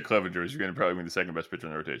just said Clevenger is going to probably be the second best pitcher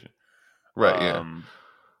in the rotation. Right, yeah.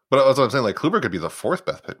 But that's what I'm saying. Like, Kluber could be the fourth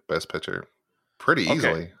best pitcher pretty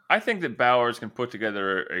easily. I think that Bauers can put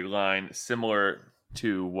together a line similar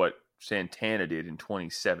to what Santana did in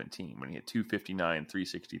 2017 when he had 259,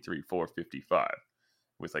 363, 455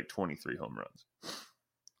 with like 23 home runs.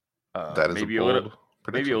 That is maybe a bold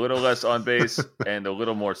prediction. Maybe a little less on base and a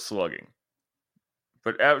little more slugging.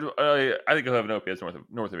 But I think he'll have an OPS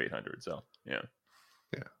north of 800. So, yeah.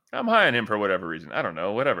 I'm high on him for whatever reason. I don't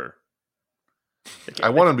know. Whatever. I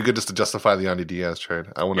want him to be good just to justify the Yandy Diaz trade.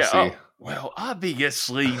 I want to see. Oh, well,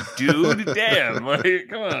 obviously, dude. Damn. Like,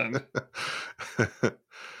 come on.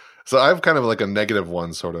 So I have kind of like a negative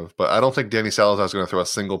one, sort of. But I don't think Danny Salazar is going to throw a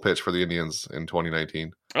single pitch for the Indians in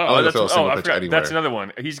 2019. I forgot. That's another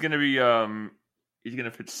one. He's going to be... He's going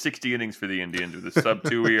to pitch 60 innings for the Indians with a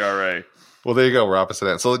sub-2 ERA. Well, there you go. We're opposite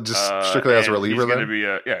ends. So just strictly as a reliever, then? He's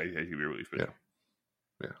going to be, he'll be a relief pitcher.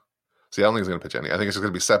 Yeah. See, I don't think he's going to pitch any. I think it's just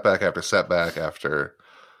going to be setback after setback after.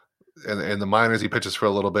 And in the minors, he pitches for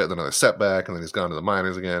a little bit, then another setback, and then he's gone to the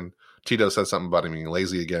minors again. Tito said something about him being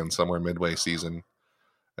lazy again somewhere midway season,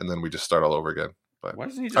 and then we just start all over again. But why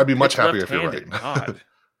doesn't he just I'd be much happier if you're right. God.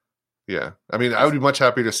 Yeah. I mean, I would be much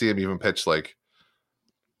happier to see him even pitch like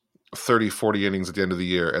 30, 40 innings at the end of the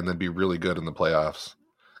year and then be really good in the playoffs.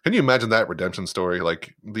 Can you imagine that redemption story?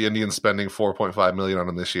 Like the Indians spending $4.5 million on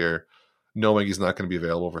him this year, knowing he's not going to be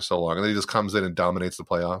available for so long, and then he just comes in and dominates the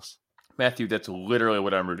playoffs. Matthew, that's literally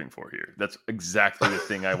what I'm rooting for here. That's exactly the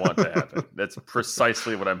thing I want to happen. That's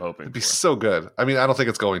precisely what I'm hoping It'd be so good. I mean, I don't think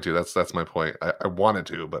it's going to. That's my point. I want it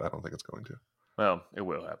to, but I don't think it's going to. Well, it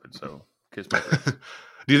will happen, so kiss my face.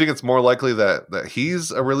 Do you think it's more likely that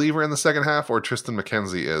he's a reliever in the second half or Tristan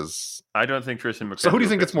McKenzie is? I don't think Tristan McKenzie. So who do you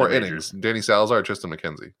think gets more innings, Danny Salazar or Tristan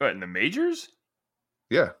McKenzie? What, in the majors?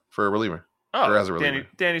 Yeah, for a reliever. Oh, or as a reliever.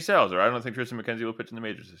 Danny Salazar. I don't think Tristan McKenzie will pitch in the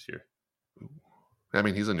majors this year. I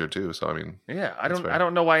mean, he's injured too, so I mean. Yeah, I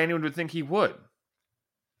don't know why anyone would think he would.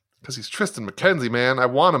 Because he's Tristan McKenzie, man. I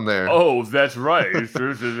want him there. Oh, that's right. He's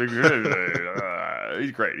great.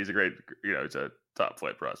 He's a great, it's a top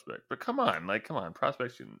flight prospect. But come on,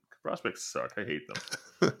 prospects suck. I hate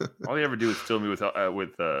them. All they ever do is fill me with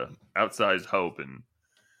outsized hope and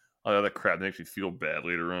all the other crap that makes me feel bad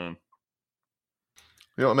later on.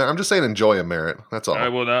 You know, man, I'm just saying enjoy him, Merritt. That's all. I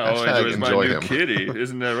will not enjoy my new kitty.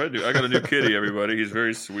 Isn't that right, dude? I got a new kitty, everybody. He's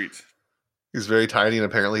very sweet. He's very tiny, and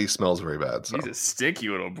apparently he smells very bad. So. He's a stinky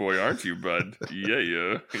little boy, aren't you, bud?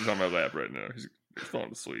 Yeah. He's on my lap right now. He's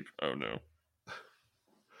falling asleep. Oh no.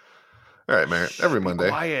 All right, Merritt. Every Monday,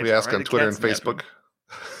 quiet. we ask All right, on the Twitter and cat's napping. Facebook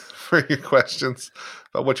for your questions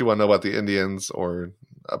about what you want to know about the Indians or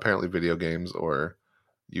apparently video games or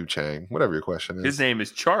Yu Chang, whatever your question is. His name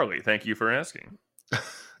is Charlie. Thank you for asking.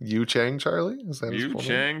 Yu Chang Charlie? Is that his Yu full name?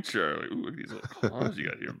 Chang Charlie. Ooh, look at these little claws you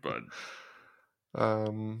got here, bud.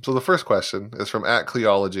 So the first question is from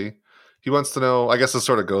 @Cleology. He wants to know, I guess this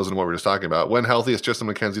sort of goes in what we were just talking about. When healthy, is Tristan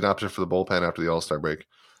McKenzie an option for the bullpen after the All-Star break?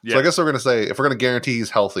 Yeah. So I guess we're going to say, if we're going to guarantee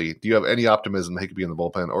he's healthy, do you have any optimism that he could be in the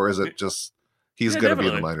bullpen? Or is it just he's going to be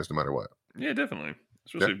in the definitely. minors no matter what? Yeah, definitely.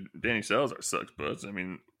 Especially if Danny Salazar sucks butts. I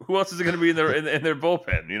mean, who else is going to be in their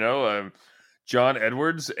bullpen? You know, John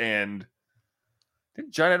Edwards and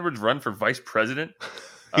did John Edwards run for vice president?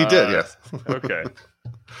 He did, yes. Okay.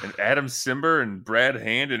 And Adam Simber and Brad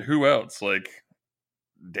Hand and who else? Like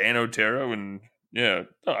Dan Otero and yeah.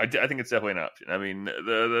 No, I think it's definitely an option. I mean,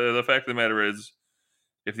 the fact of the matter is,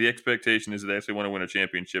 if the expectation is that they actually want to win a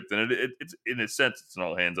championship, then it's in a sense it's an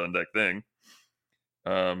all hands on deck thing.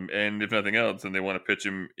 And if nothing else, then they want to pitch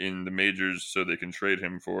him in the majors so they can trade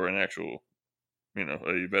him for an actual,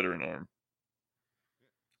 a veteran arm.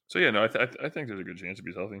 So yeah, no, I think there's a good chance if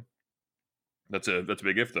he's healthy. That's a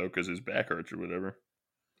big if though, because his back hurts or whatever.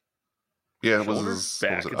 Yeah, Shoulder? was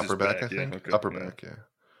Back. it It's upper his back, I back, yeah, think? okay, Upper yeah. back, yeah.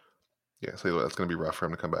 Yeah, so that's going to be rough for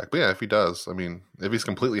him to come back. But yeah, if he does, I mean, if he's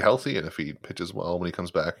completely healthy and if he pitches well when he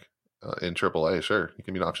comes back in AAA, sure, he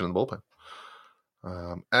can be an option in the bullpen.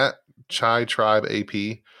 At Chai Tribe AP,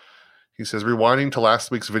 he says, rewinding to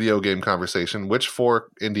last week's video game conversation, which 4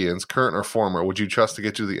 Indians, current or former, would you trust to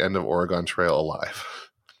get you to the end of Oregon Trail alive?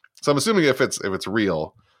 So I'm assuming if it's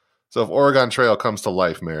real. So if Oregon Trail comes to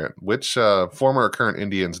life, Merritt, which former or current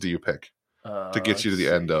Indians do you pick to get you to the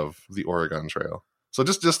end of the Oregon Trail? So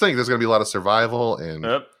just think there's going to be a lot of survival and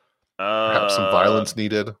perhaps some violence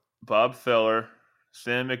needed. Bob Feller,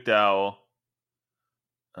 Sam McDowell,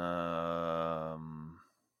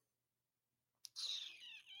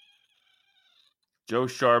 Joe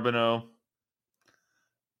Charbonneau,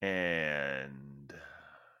 and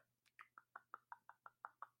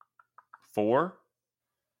 4.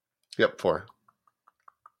 Yep, 4.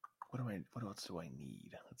 What else do I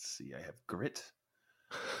need? Let's see. I have grit.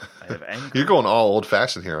 I have anger. You're going all old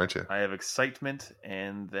fashioned here, aren't you? I have excitement,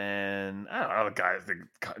 and then I don't know. Guys, the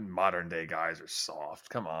modern day guys are soft.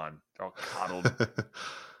 Come on, they're all coddled.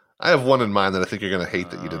 I have one in mind that I think you're going to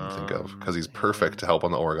hate that you didn't think of because he's perfect to help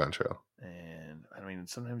on the Oregon Trail. And I mean,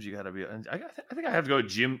 sometimes you got to be. I think I have to go with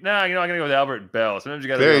Jim. No, I'm going to go with Albert Bell. Sometimes you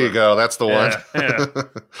got to. There you go. That's the one. Yeah.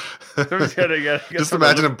 Sometimes you gotta just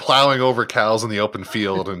imagine him plowing over cows in the open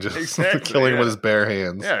field and just Exactly, killing with his bare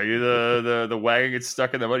hands. Yeah, the wagon gets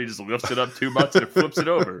stuck in the mud. He just lifts it up 2 months and flips it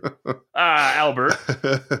over. Albert,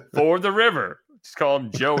 forward the river. Just call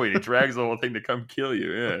him Joey. He drags the whole thing to come kill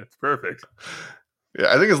you. Yeah, it's perfect.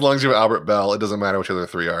 Yeah, I think as long as you have Albert Bell, it doesn't matter which other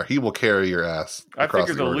 3 are. He will carry your ass. I across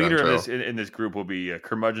think the the Oregon leader Trail. in this group will be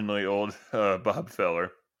curmudgeonly old Bob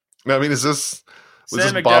Feller. No, I mean, was this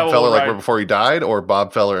Sam Bob McDowell Feller will like ride- right before he died, or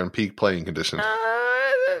Bob Feller in peak playing condition?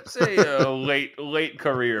 Let's say late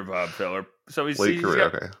career Bob Feller. So he's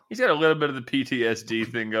got a little bit of the PTSD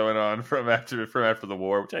thing going on from after the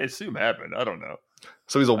war, which I assume happened. I don't know.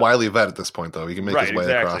 So he's a wily vet at this point, though. He can make his way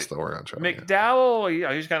exactly. across the Oregon Trail.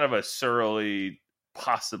 McDowell, he's kind of a surly,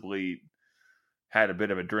 possibly had a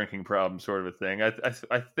bit of a drinking problem sort of a thing.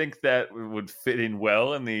 I think that would fit in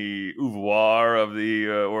well in the oeuvre of the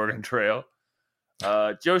Oregon Trail.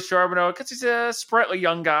 Joe Charbonneau, because he's a sprightly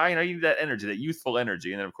young guy, you need that energy, that youthful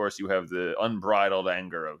energy. And then, of course, you have the unbridled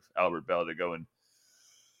anger of Albert Bell to go and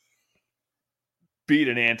beat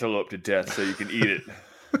an antelope to death so you can eat it.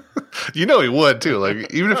 He would, too.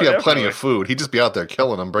 Like, even if you have plenty definitely. of food, he'd just be out there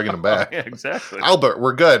killing them, bringing them back. Yeah, exactly. Albert,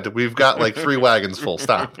 we're good. We've got like 3 wagons full.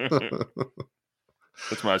 Stop.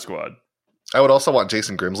 That's my squad. I would also want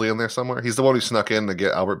Jason Grimsley in there somewhere. He's the one who snuck in to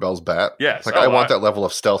get Albert Bell's bat. Yes. I want that level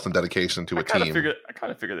of stealth and dedication to a team. I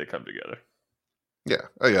kind of figure they come together. Yeah.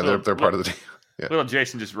 Oh, yeah. They're part of the team. Yeah. Little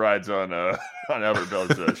Jason just rides on Albert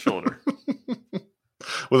Bell's shoulder.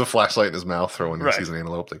 With a flashlight in his mouth, throwing when he Right. sees an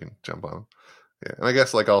antelope, they can jump on him. Yeah. And I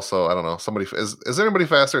guess, also, I don't know, somebody is there anybody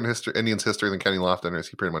faster in Indians history than Kenny Lofton, or is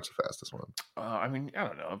he pretty much the fastest one? I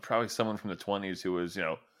don't know. Probably someone from the 20s who was,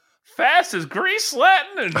 fast as grease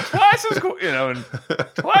Latin and twice as, and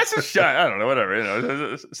twice as shy. I don't know,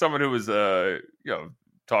 whatever. Someone who was,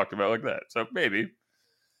 talked about like that. So maybe.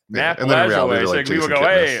 Nap and then in reality, Lajoie. So like people Jason go,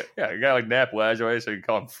 Kipnis. hey, yeah, a guy like Nap Lajoie, so you can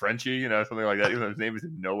call him Frenchie, something like that. Even though his name is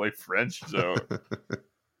in no way French. So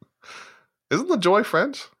Isn't LaJoy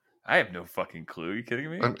French? I have no fucking clue. Are you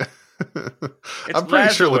kidding me? I'm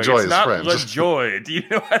pretty sure LaJoy it's is not French. LaJoy. Do you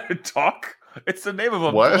know how to talk? It's the name of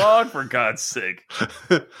a What? blog, for God's sake.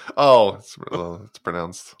 Oh, it's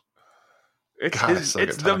pronounced. It's God, I suck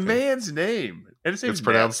it's at the talking. man's name. And his name's It's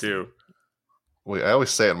pronounced- Matt, too. Wait, I always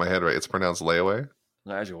say it in my head right. It's pronounced layaway.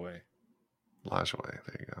 Lajaway. Lajaway.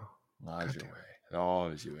 There you go.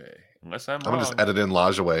 Lajaway. Unless I'm I'm wrong. gonna just edit in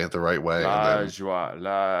Lajaway the right way. And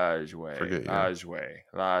Lajaway. Forget you.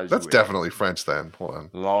 Lajaway. that's definitely French then. Hold on.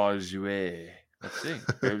 Lajaway. Let's see.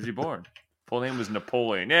 Where was he born? Full name was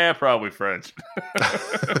Napoleon. Yeah, probably French.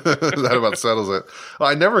 That about settles it. Well,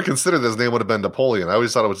 I never considered this name would have been Napoleon. I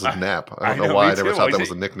always thought it was just Nap. I don't know why I never thought that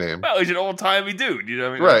was a nickname. Well, he's an old-timey dude. You know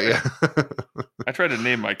what I mean? Right, yeah. I tried to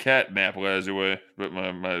name my cat Nap Lazaway, but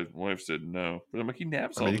my wife said no. But I'm like, he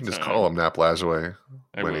naps all I mean, the you can just time. call him Nap Lajaway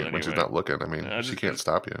I will when she's anyway. not looking. I mean, I she just- can't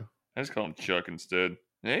stop you. I just call him Chuck instead.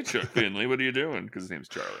 Hey, Chuck Finley, what are you doing? Because his name's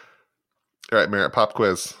Charlie. All right, Merritt, pop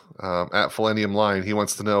quiz. At Philenium Line, he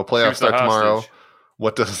wants to know, playoffs Shoots the start tomorrow. hostage.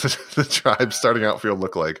 What does the Tribe's starting outfield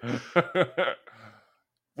look like?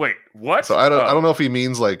 Wait, what? So I don't know if he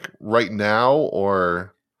means like right now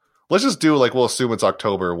or let's just do like we'll assume it's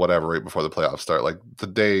October or whatever right before the playoffs start. Like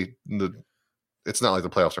it's not like the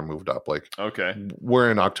playoffs are moved up. Like Okay.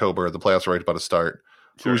 we're in October, the playoffs are right about to start.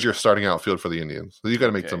 Sure. Who's your starting outfield for the Indians? So you got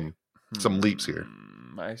to make Okay. some leaps here.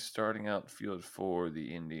 My starting outfield for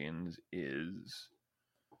the Indians is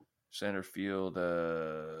center field.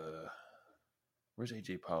 Where's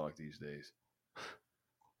AJ Pollock these days?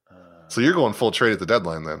 So you're going full trade at the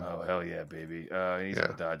deadline then. Oh hell yeah, baby! He's Yeah.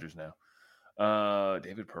 at the Dodgers now.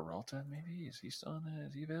 David Peralta, maybe is he still on that?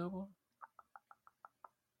 Is he available?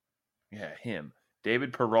 Yeah, him.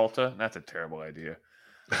 David Peralta. That's a terrible idea.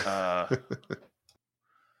 I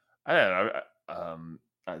don't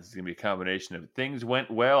know. This is gonna be a combination of things went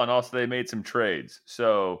well, and also they made some trades.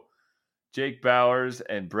 So Jake Bowers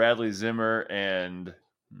and Bradley Zimmer, and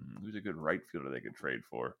who's a good right fielder they could trade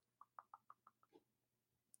for?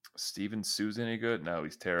 Steven Sue's any good? No,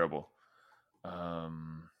 he's terrible. I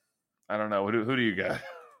don't know. Who do you got?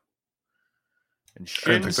 And I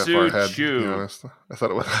didn't think that far ahead, to be Chu. honest. I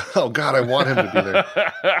thought it was, oh God, I want him to be there.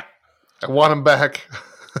 I want him back.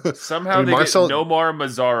 Somehow I mean, they Marcel- get Nomar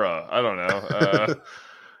Mazzara. I don't know.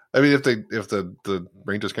 I mean, if the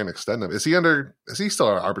Rangers can't extend him, is he still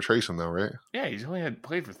on arbitration though, right? Yeah, he's only had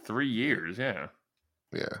played for 3 years. Yeah.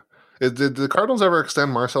 Yeah. Did the Cardinals ever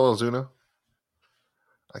extend Marcell Ozuna?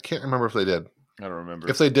 I can't remember if they did. I don't remember.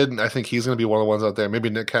 If they didn't, I think he's going to be one of the ones out there. Maybe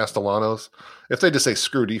Nick Castellanos. If they just say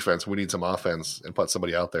screw defense, we need some offense, and put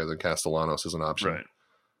somebody out there, then Castellanos is an option.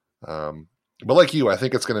 Right. But like you, I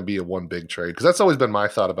think it's going to be a one big trade because that's always been my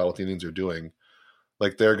thought about what the Indians are doing.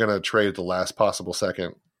 Like they're going to trade at the last possible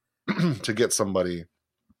second to get somebody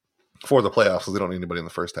for the playoffs because they don't need anybody in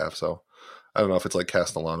the first half. So I don't know if it's like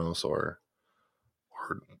Castellanos or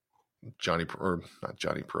Johnny or not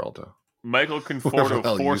Johnny Peralta. Michael Whatever the Conforto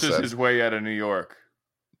hell you forces said. his way out of New York.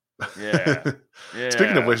 Yeah. Yeah.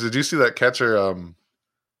 Speaking of which, did you see that catcher?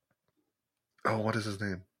 What is his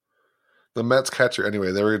name? The Mets catcher.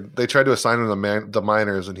 Anyway, they tried to assign him the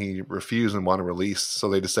minors, and he refused and wanted release. So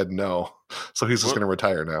they just said no. So he's just going to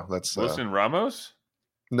retire now. That's Wilson Ramos?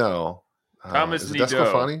 no. Thomas is it Nido.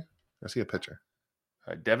 Desclafani? Or is he a pitcher?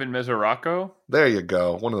 Devin Mesoraco? There you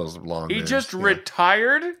go. One of those long. He names. just Yeah.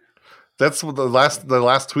 retired? That's what the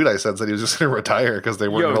last tweet I said he was just going to retire because they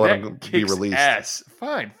weren't going to let him that be kicks released. ass.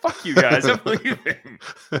 Fine. Fuck you guys. I'm leaving.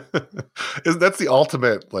 That's the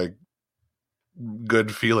ultimate like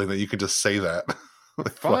good feeling that you can just say that.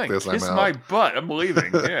 Like, Fine. fuck this, Kiss I'm my out. butt. I'm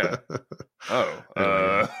leaving. Yeah. Oh.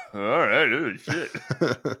 Yeah. All right. Oh, shit.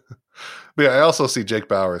 But yeah, I also see Jake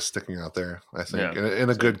Bowers sticking out there. I think Yeah. in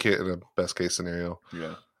a good case, in a best case scenario.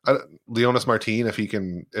 Yeah. Leonis Martin, if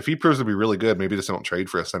he proves to be really good, maybe just don't trade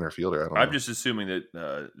for a center fielder. I don't know. I'm just assuming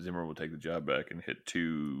that Zimmer will take the job back and hit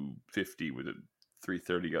 250 with a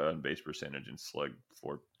 330 on base percentage and slug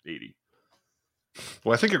 480.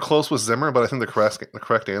 Well, I think you're close with Zimmer, but I think the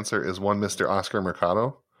correct answer is one Mr. Oscar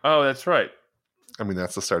Mercado. Oh, that's right. I mean,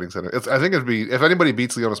 that's the starting center. I think it'd be if anybody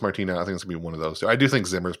beats Leonis Martin out, I think it's gonna be one of those two. I do think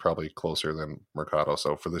Zimmer's probably closer than Mercado,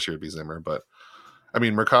 so for this year it'd be Zimmer. But I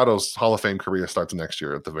mean, Mercado's Hall of Fame career starts next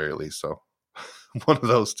year at the very least, so one of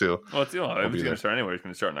those two. Well, it's, if be he's going there. to start anyway, he's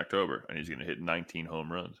going to start in October, and he's going to hit 19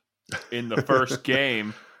 home runs in the first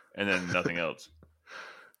game, and then nothing else.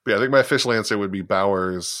 But yeah, I think my official answer would be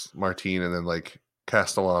Bowers, Martin, and then like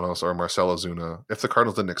Castellanos or Marcell Ozuna. If the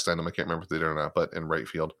Cardinals didn't extend him, I can't remember if they did or not, but in right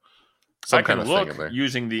field. Some I can kind of look thing in there.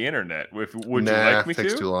 using the internet. Would you Nah, like me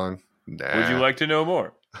takes to? too long. Nah. Would you like to know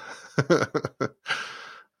more?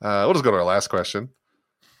 We'll just go to our last question.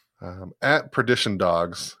 At Perdition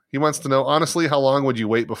Dogs, he wants to know, honestly, how long would you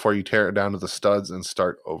wait before you tear it down to the studs and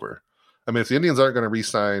start over? I mean, if the Indians aren't going to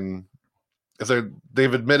re-sign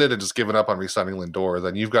they've admitted and just given up on re-signing Lindor,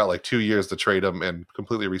 then you've got like 2 years to trade him and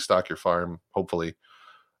completely restock your farm, hopefully.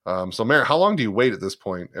 So, Mayor, how long do you wait at this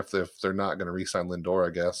point if they're not going to re-sign Lindor,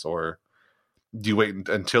 I guess, or do you wait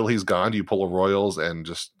until he's gone? Do you pull a Royals and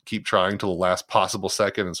just keep trying till the last possible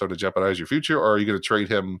second and sort of jeopardize your future, or are you going to trade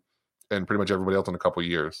him and pretty much everybody else in a couple of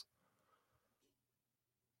years?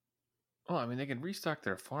 Well, I mean, they can restock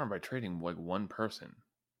their farm by trading like one person.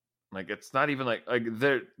 Like, it's not even like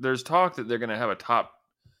there's talk that they're going to have a top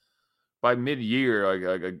by mid-year.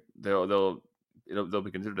 Like they'll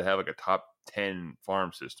be considered to have like a top 10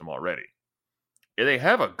 farm system already. Yeah, they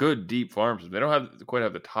have a good deep farm system. They don't quite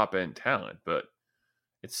have the top end talent, but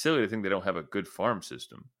it's silly to think they don't have a good farm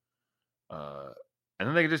system. And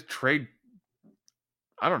then they can just trade,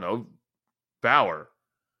 I don't know, Bauer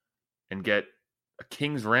and get a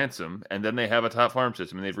king's ransom, and then they have a top farm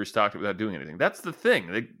system and they've restocked it without doing anything. That's the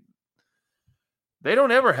thing. They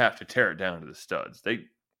don't ever have to tear it down to the studs.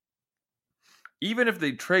 Even if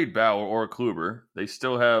they trade Bauer or Kluber, they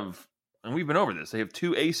still have, and we've been over this, they have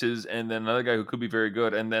 2 aces and then another guy who could be very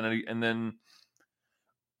good, and then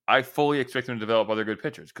I fully expect them to develop other good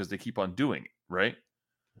pitchers because they keep on doing it, right?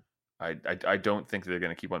 I don't think they're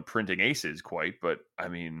going to keep on printing aces quite, but I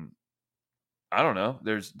mean, I don't know.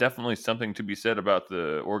 There's definitely something to be said about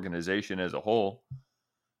the organization as a whole.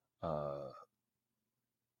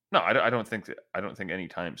 No, I don't think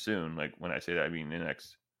anytime soon. Like, when I say that, I mean the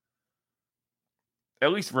next,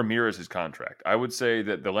 at least Ramirez's contract. I would say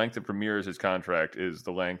that the length of Ramirez's contract is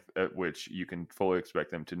the length at which you can fully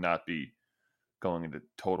expect them to not be going into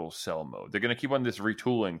total sell mode. They're going to keep on this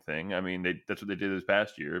retooling thing. I mean, that's what they did this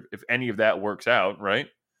past year. If any of that works out, right?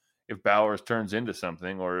 If Bowers turns into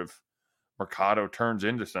something, or if Mercado turns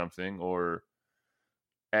into something, or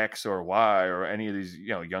X or Y, or any of these,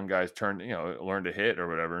 young guys learn to hit or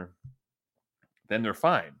whatever, then they're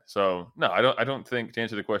fine. So no, I don't think, to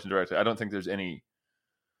answer the question directly, I don't think there's any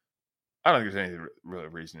really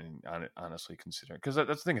reason on it, honestly, considering, because that's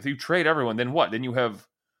the thing. If you trade everyone, then what? Then you have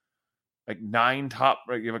like 9 top,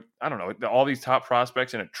 you have, I don't know, all these top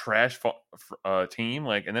prospects in a trash team.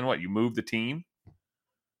 Like, and then what? You move the team.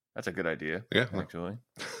 That's a good idea. Yeah, actually.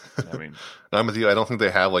 I mean, I'm with you. I don't think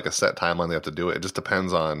they have like a set timeline they have to do it. It just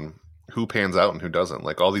depends on who pans out and who doesn't.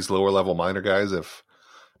 Like, all these lower level minor guys, if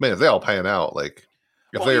they all pan out, like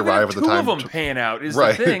if they arrive at the time, 2 of them pan out is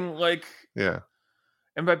right. The thing. Like, yeah.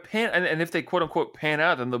 And by and if they quote unquote pan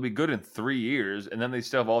out, then they'll be good in 3 years, and then they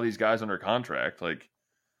still have all these guys under contract. Like,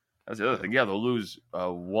 that's the other thing. Yeah, they'll lose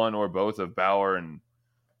one or both of Bauer and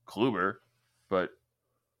Kluber, but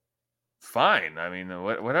fine. I mean,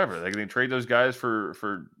 whatever. They can trade those guys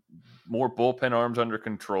for more bullpen arms under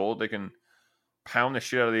control. They can pound the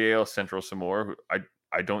shit out of the AL Central some more.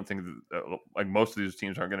 I don't think that, like, most of these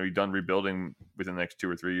teams aren't going to be done rebuilding within the next 2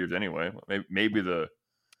 or 3 years anyway. Maybe the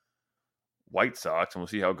White Sox, and we'll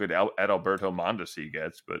see how good Adalberto Mondesi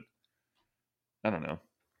gets. But I don't know.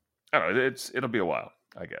 It'll be a while,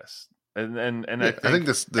 I guess. And I think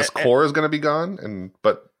this core is going to be gone,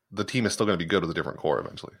 but the team is still going to be good with a different core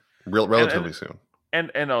eventually, relatively soon.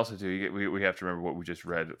 And also too, we have to remember what we just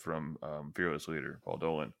read from Fearless Leader Paul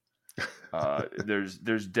Dolan.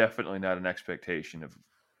 There's definitely not an expectation of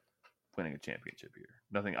winning a championship here.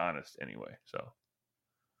 Nothing honest anyway. So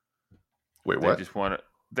wait, they what? Just want to.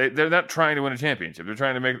 They're not trying to win a championship.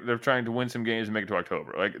 They're trying to win some games and make it to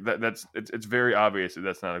October. Like, it's very obvious that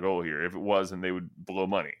that's not a goal here. If it was, then they would blow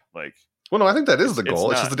money. Like, well, no, I think that is the goal.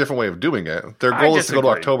 It's just a different way of doing it. Their goal is to go to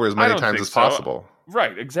October as many times as possible.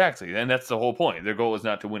 Right, exactly. And that's the whole point. Their goal is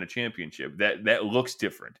not to win a championship. That looks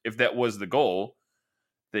different. If that was the goal,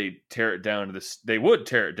 they would tear it down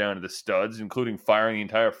to the studs, including firing the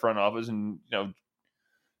entire front office, and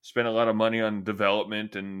spend a lot of money on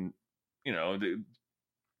development, and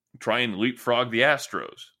try and leapfrog the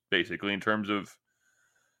Astros, basically, in terms of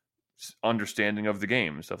understanding of the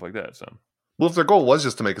game and stuff like that. So, well, if their goal was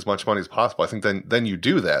just to make as much money as possible, I think then you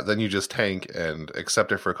do that. Then you just tank and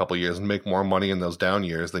accept it for a couple of years and make more money in those down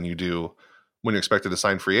years than you do when you're expected to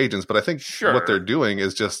sign free agents. But I think what they're doing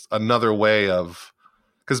is just another way of,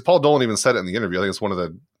 because Paul Dolan even said it in the interview. I think it's one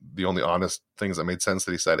of the only honest things that made sense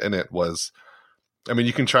that he said in it was, I mean,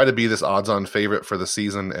 you can try to be this odds-on favorite for the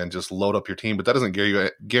season and just load up your team, but that doesn't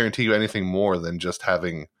guarantee you anything more than just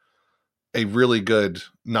having a really good,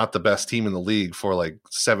 not the best team in the league for like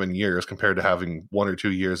 7 years compared to having 1 or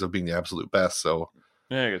 2 years of being the absolute best. So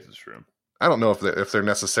yeah, I guess it's true. I don't know if they're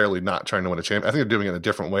necessarily not trying to win a champion. I think they're doing it in a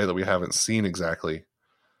different way that we haven't seen exactly,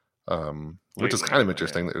 which is kind of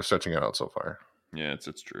interesting that they're stretching it out so far. Yeah,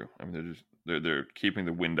 it's true. I mean, they're keeping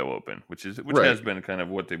the window open, which right. has been kind of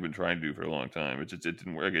what they've been trying to do for a long time. It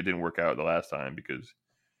didn't work. It didn't work out the last time because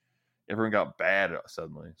everyone got bad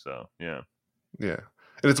suddenly. So yeah.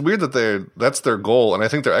 And it's weird that that's their goal, and I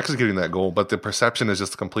think they're executing that goal, but the perception is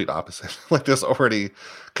just the complete opposite. Like there's already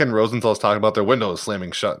Ken Rosenthal's talking about their window is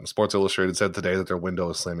slamming shut, and Sports Illustrated said today that their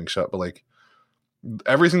window is slamming shut, but like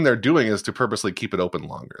everything they're doing is to purposely keep it open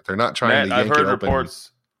longer. They're not trying to yank it open.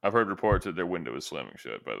 I've heard reports that their window is slamming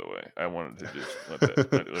shut, by the way. I wanted to just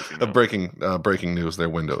let you know. Breaking news, their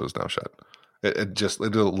window is now shut. It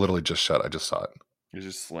literally just shut. I just saw it. You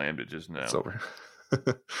just slammed it just now. It's over.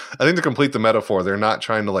 I think to complete the metaphor, they're not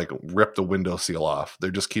trying to like rip the window seal off. They're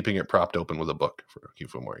just keeping it propped open with a book for a few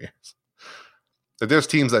more years. Like there's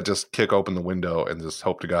teams that just kick open the window and just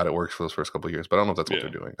hope to God it works for those first couple of years. But I don't know if that's what they're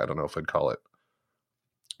doing. I don't know if I'd call it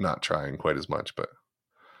not trying quite as much. But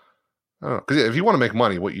I don't know. Because if you want to make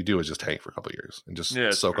money, what you do is just tank for a couple of years and just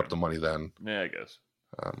soak up the money then. Yeah, I guess.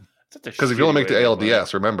 Because if you want to make the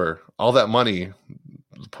ALDS, remember, all that money...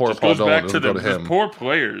 Poor Paul Dolan doesn't go to him. Poor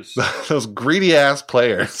players. Those greedy ass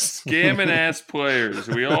players. Scamming ass players.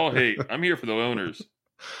 We all hate. I'm here for the owners.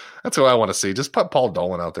 That's what I want to see. Just put Paul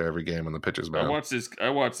Dolan out there every game in the pitcher's mound. I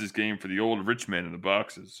watch this game for the old rich man in the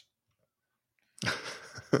boxes.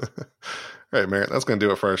 All right, Merritt. That's going to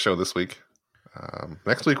do it for our show this week.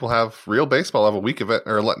 Next week we'll have real baseball. I'll have a week of it,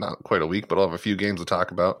 or not quite a week, but I'll have a few games to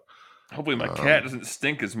talk about. Hopefully my cat doesn't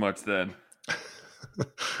stink as much then.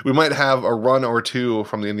 We might have a run or two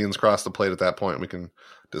from the Indians across the plate at that point we can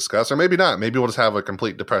discuss, or maybe not. Maybe we'll just have a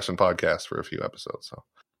complete depression podcast for a few episodes. So,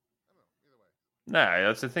 nah,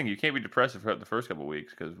 that's the thing. You can't be depressive throughout the first couple of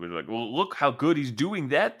weeks because we're like, well, look how good he's doing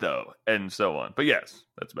that though, and so on. But yes,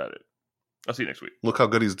 that's about it. I'll see you next week. Look how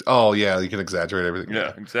good he's. Oh yeah, you can exaggerate everything.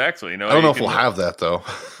 Yeah, exactly. You know, I don't know if we'll have that though.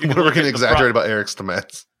 What are we going to exaggerate about Eric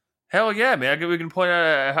Stamets? Hell yeah, man. We can point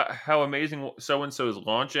out how amazing so-and-so's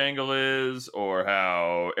launch angle is, or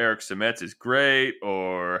how Eric Stamets is great,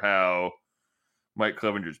 or how Mike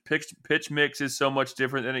Clevenger's pitch mix is so much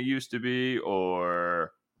different than it used to be,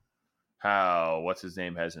 or how, what's his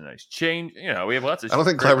name, has a nice change. You know, we have lots of... I don't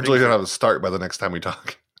think Clevenger's going to have a start by the next time we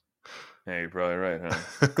talk. Yeah, you're probably right,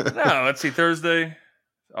 huh? No, let's see. Thursday,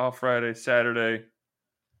 off Friday, Saturday,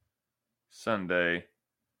 Sunday...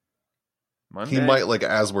 Monday? He might, like,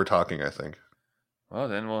 as we're talking, I think. Well,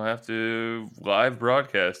 then we'll have to live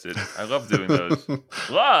broadcast it. I love doing those.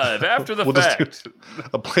 Live, after the fact. Just do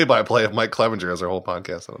a play-by-play of Mike Clevenger as our whole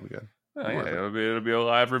podcast. That'll be good. Oh, yeah, it'll be a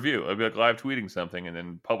live review. It'll be like live tweeting something and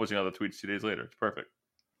then publishing all the tweets 2 days later. It's perfect.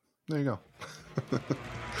 There you go.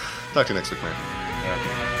 Talk to you next week, man.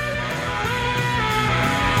 Yeah.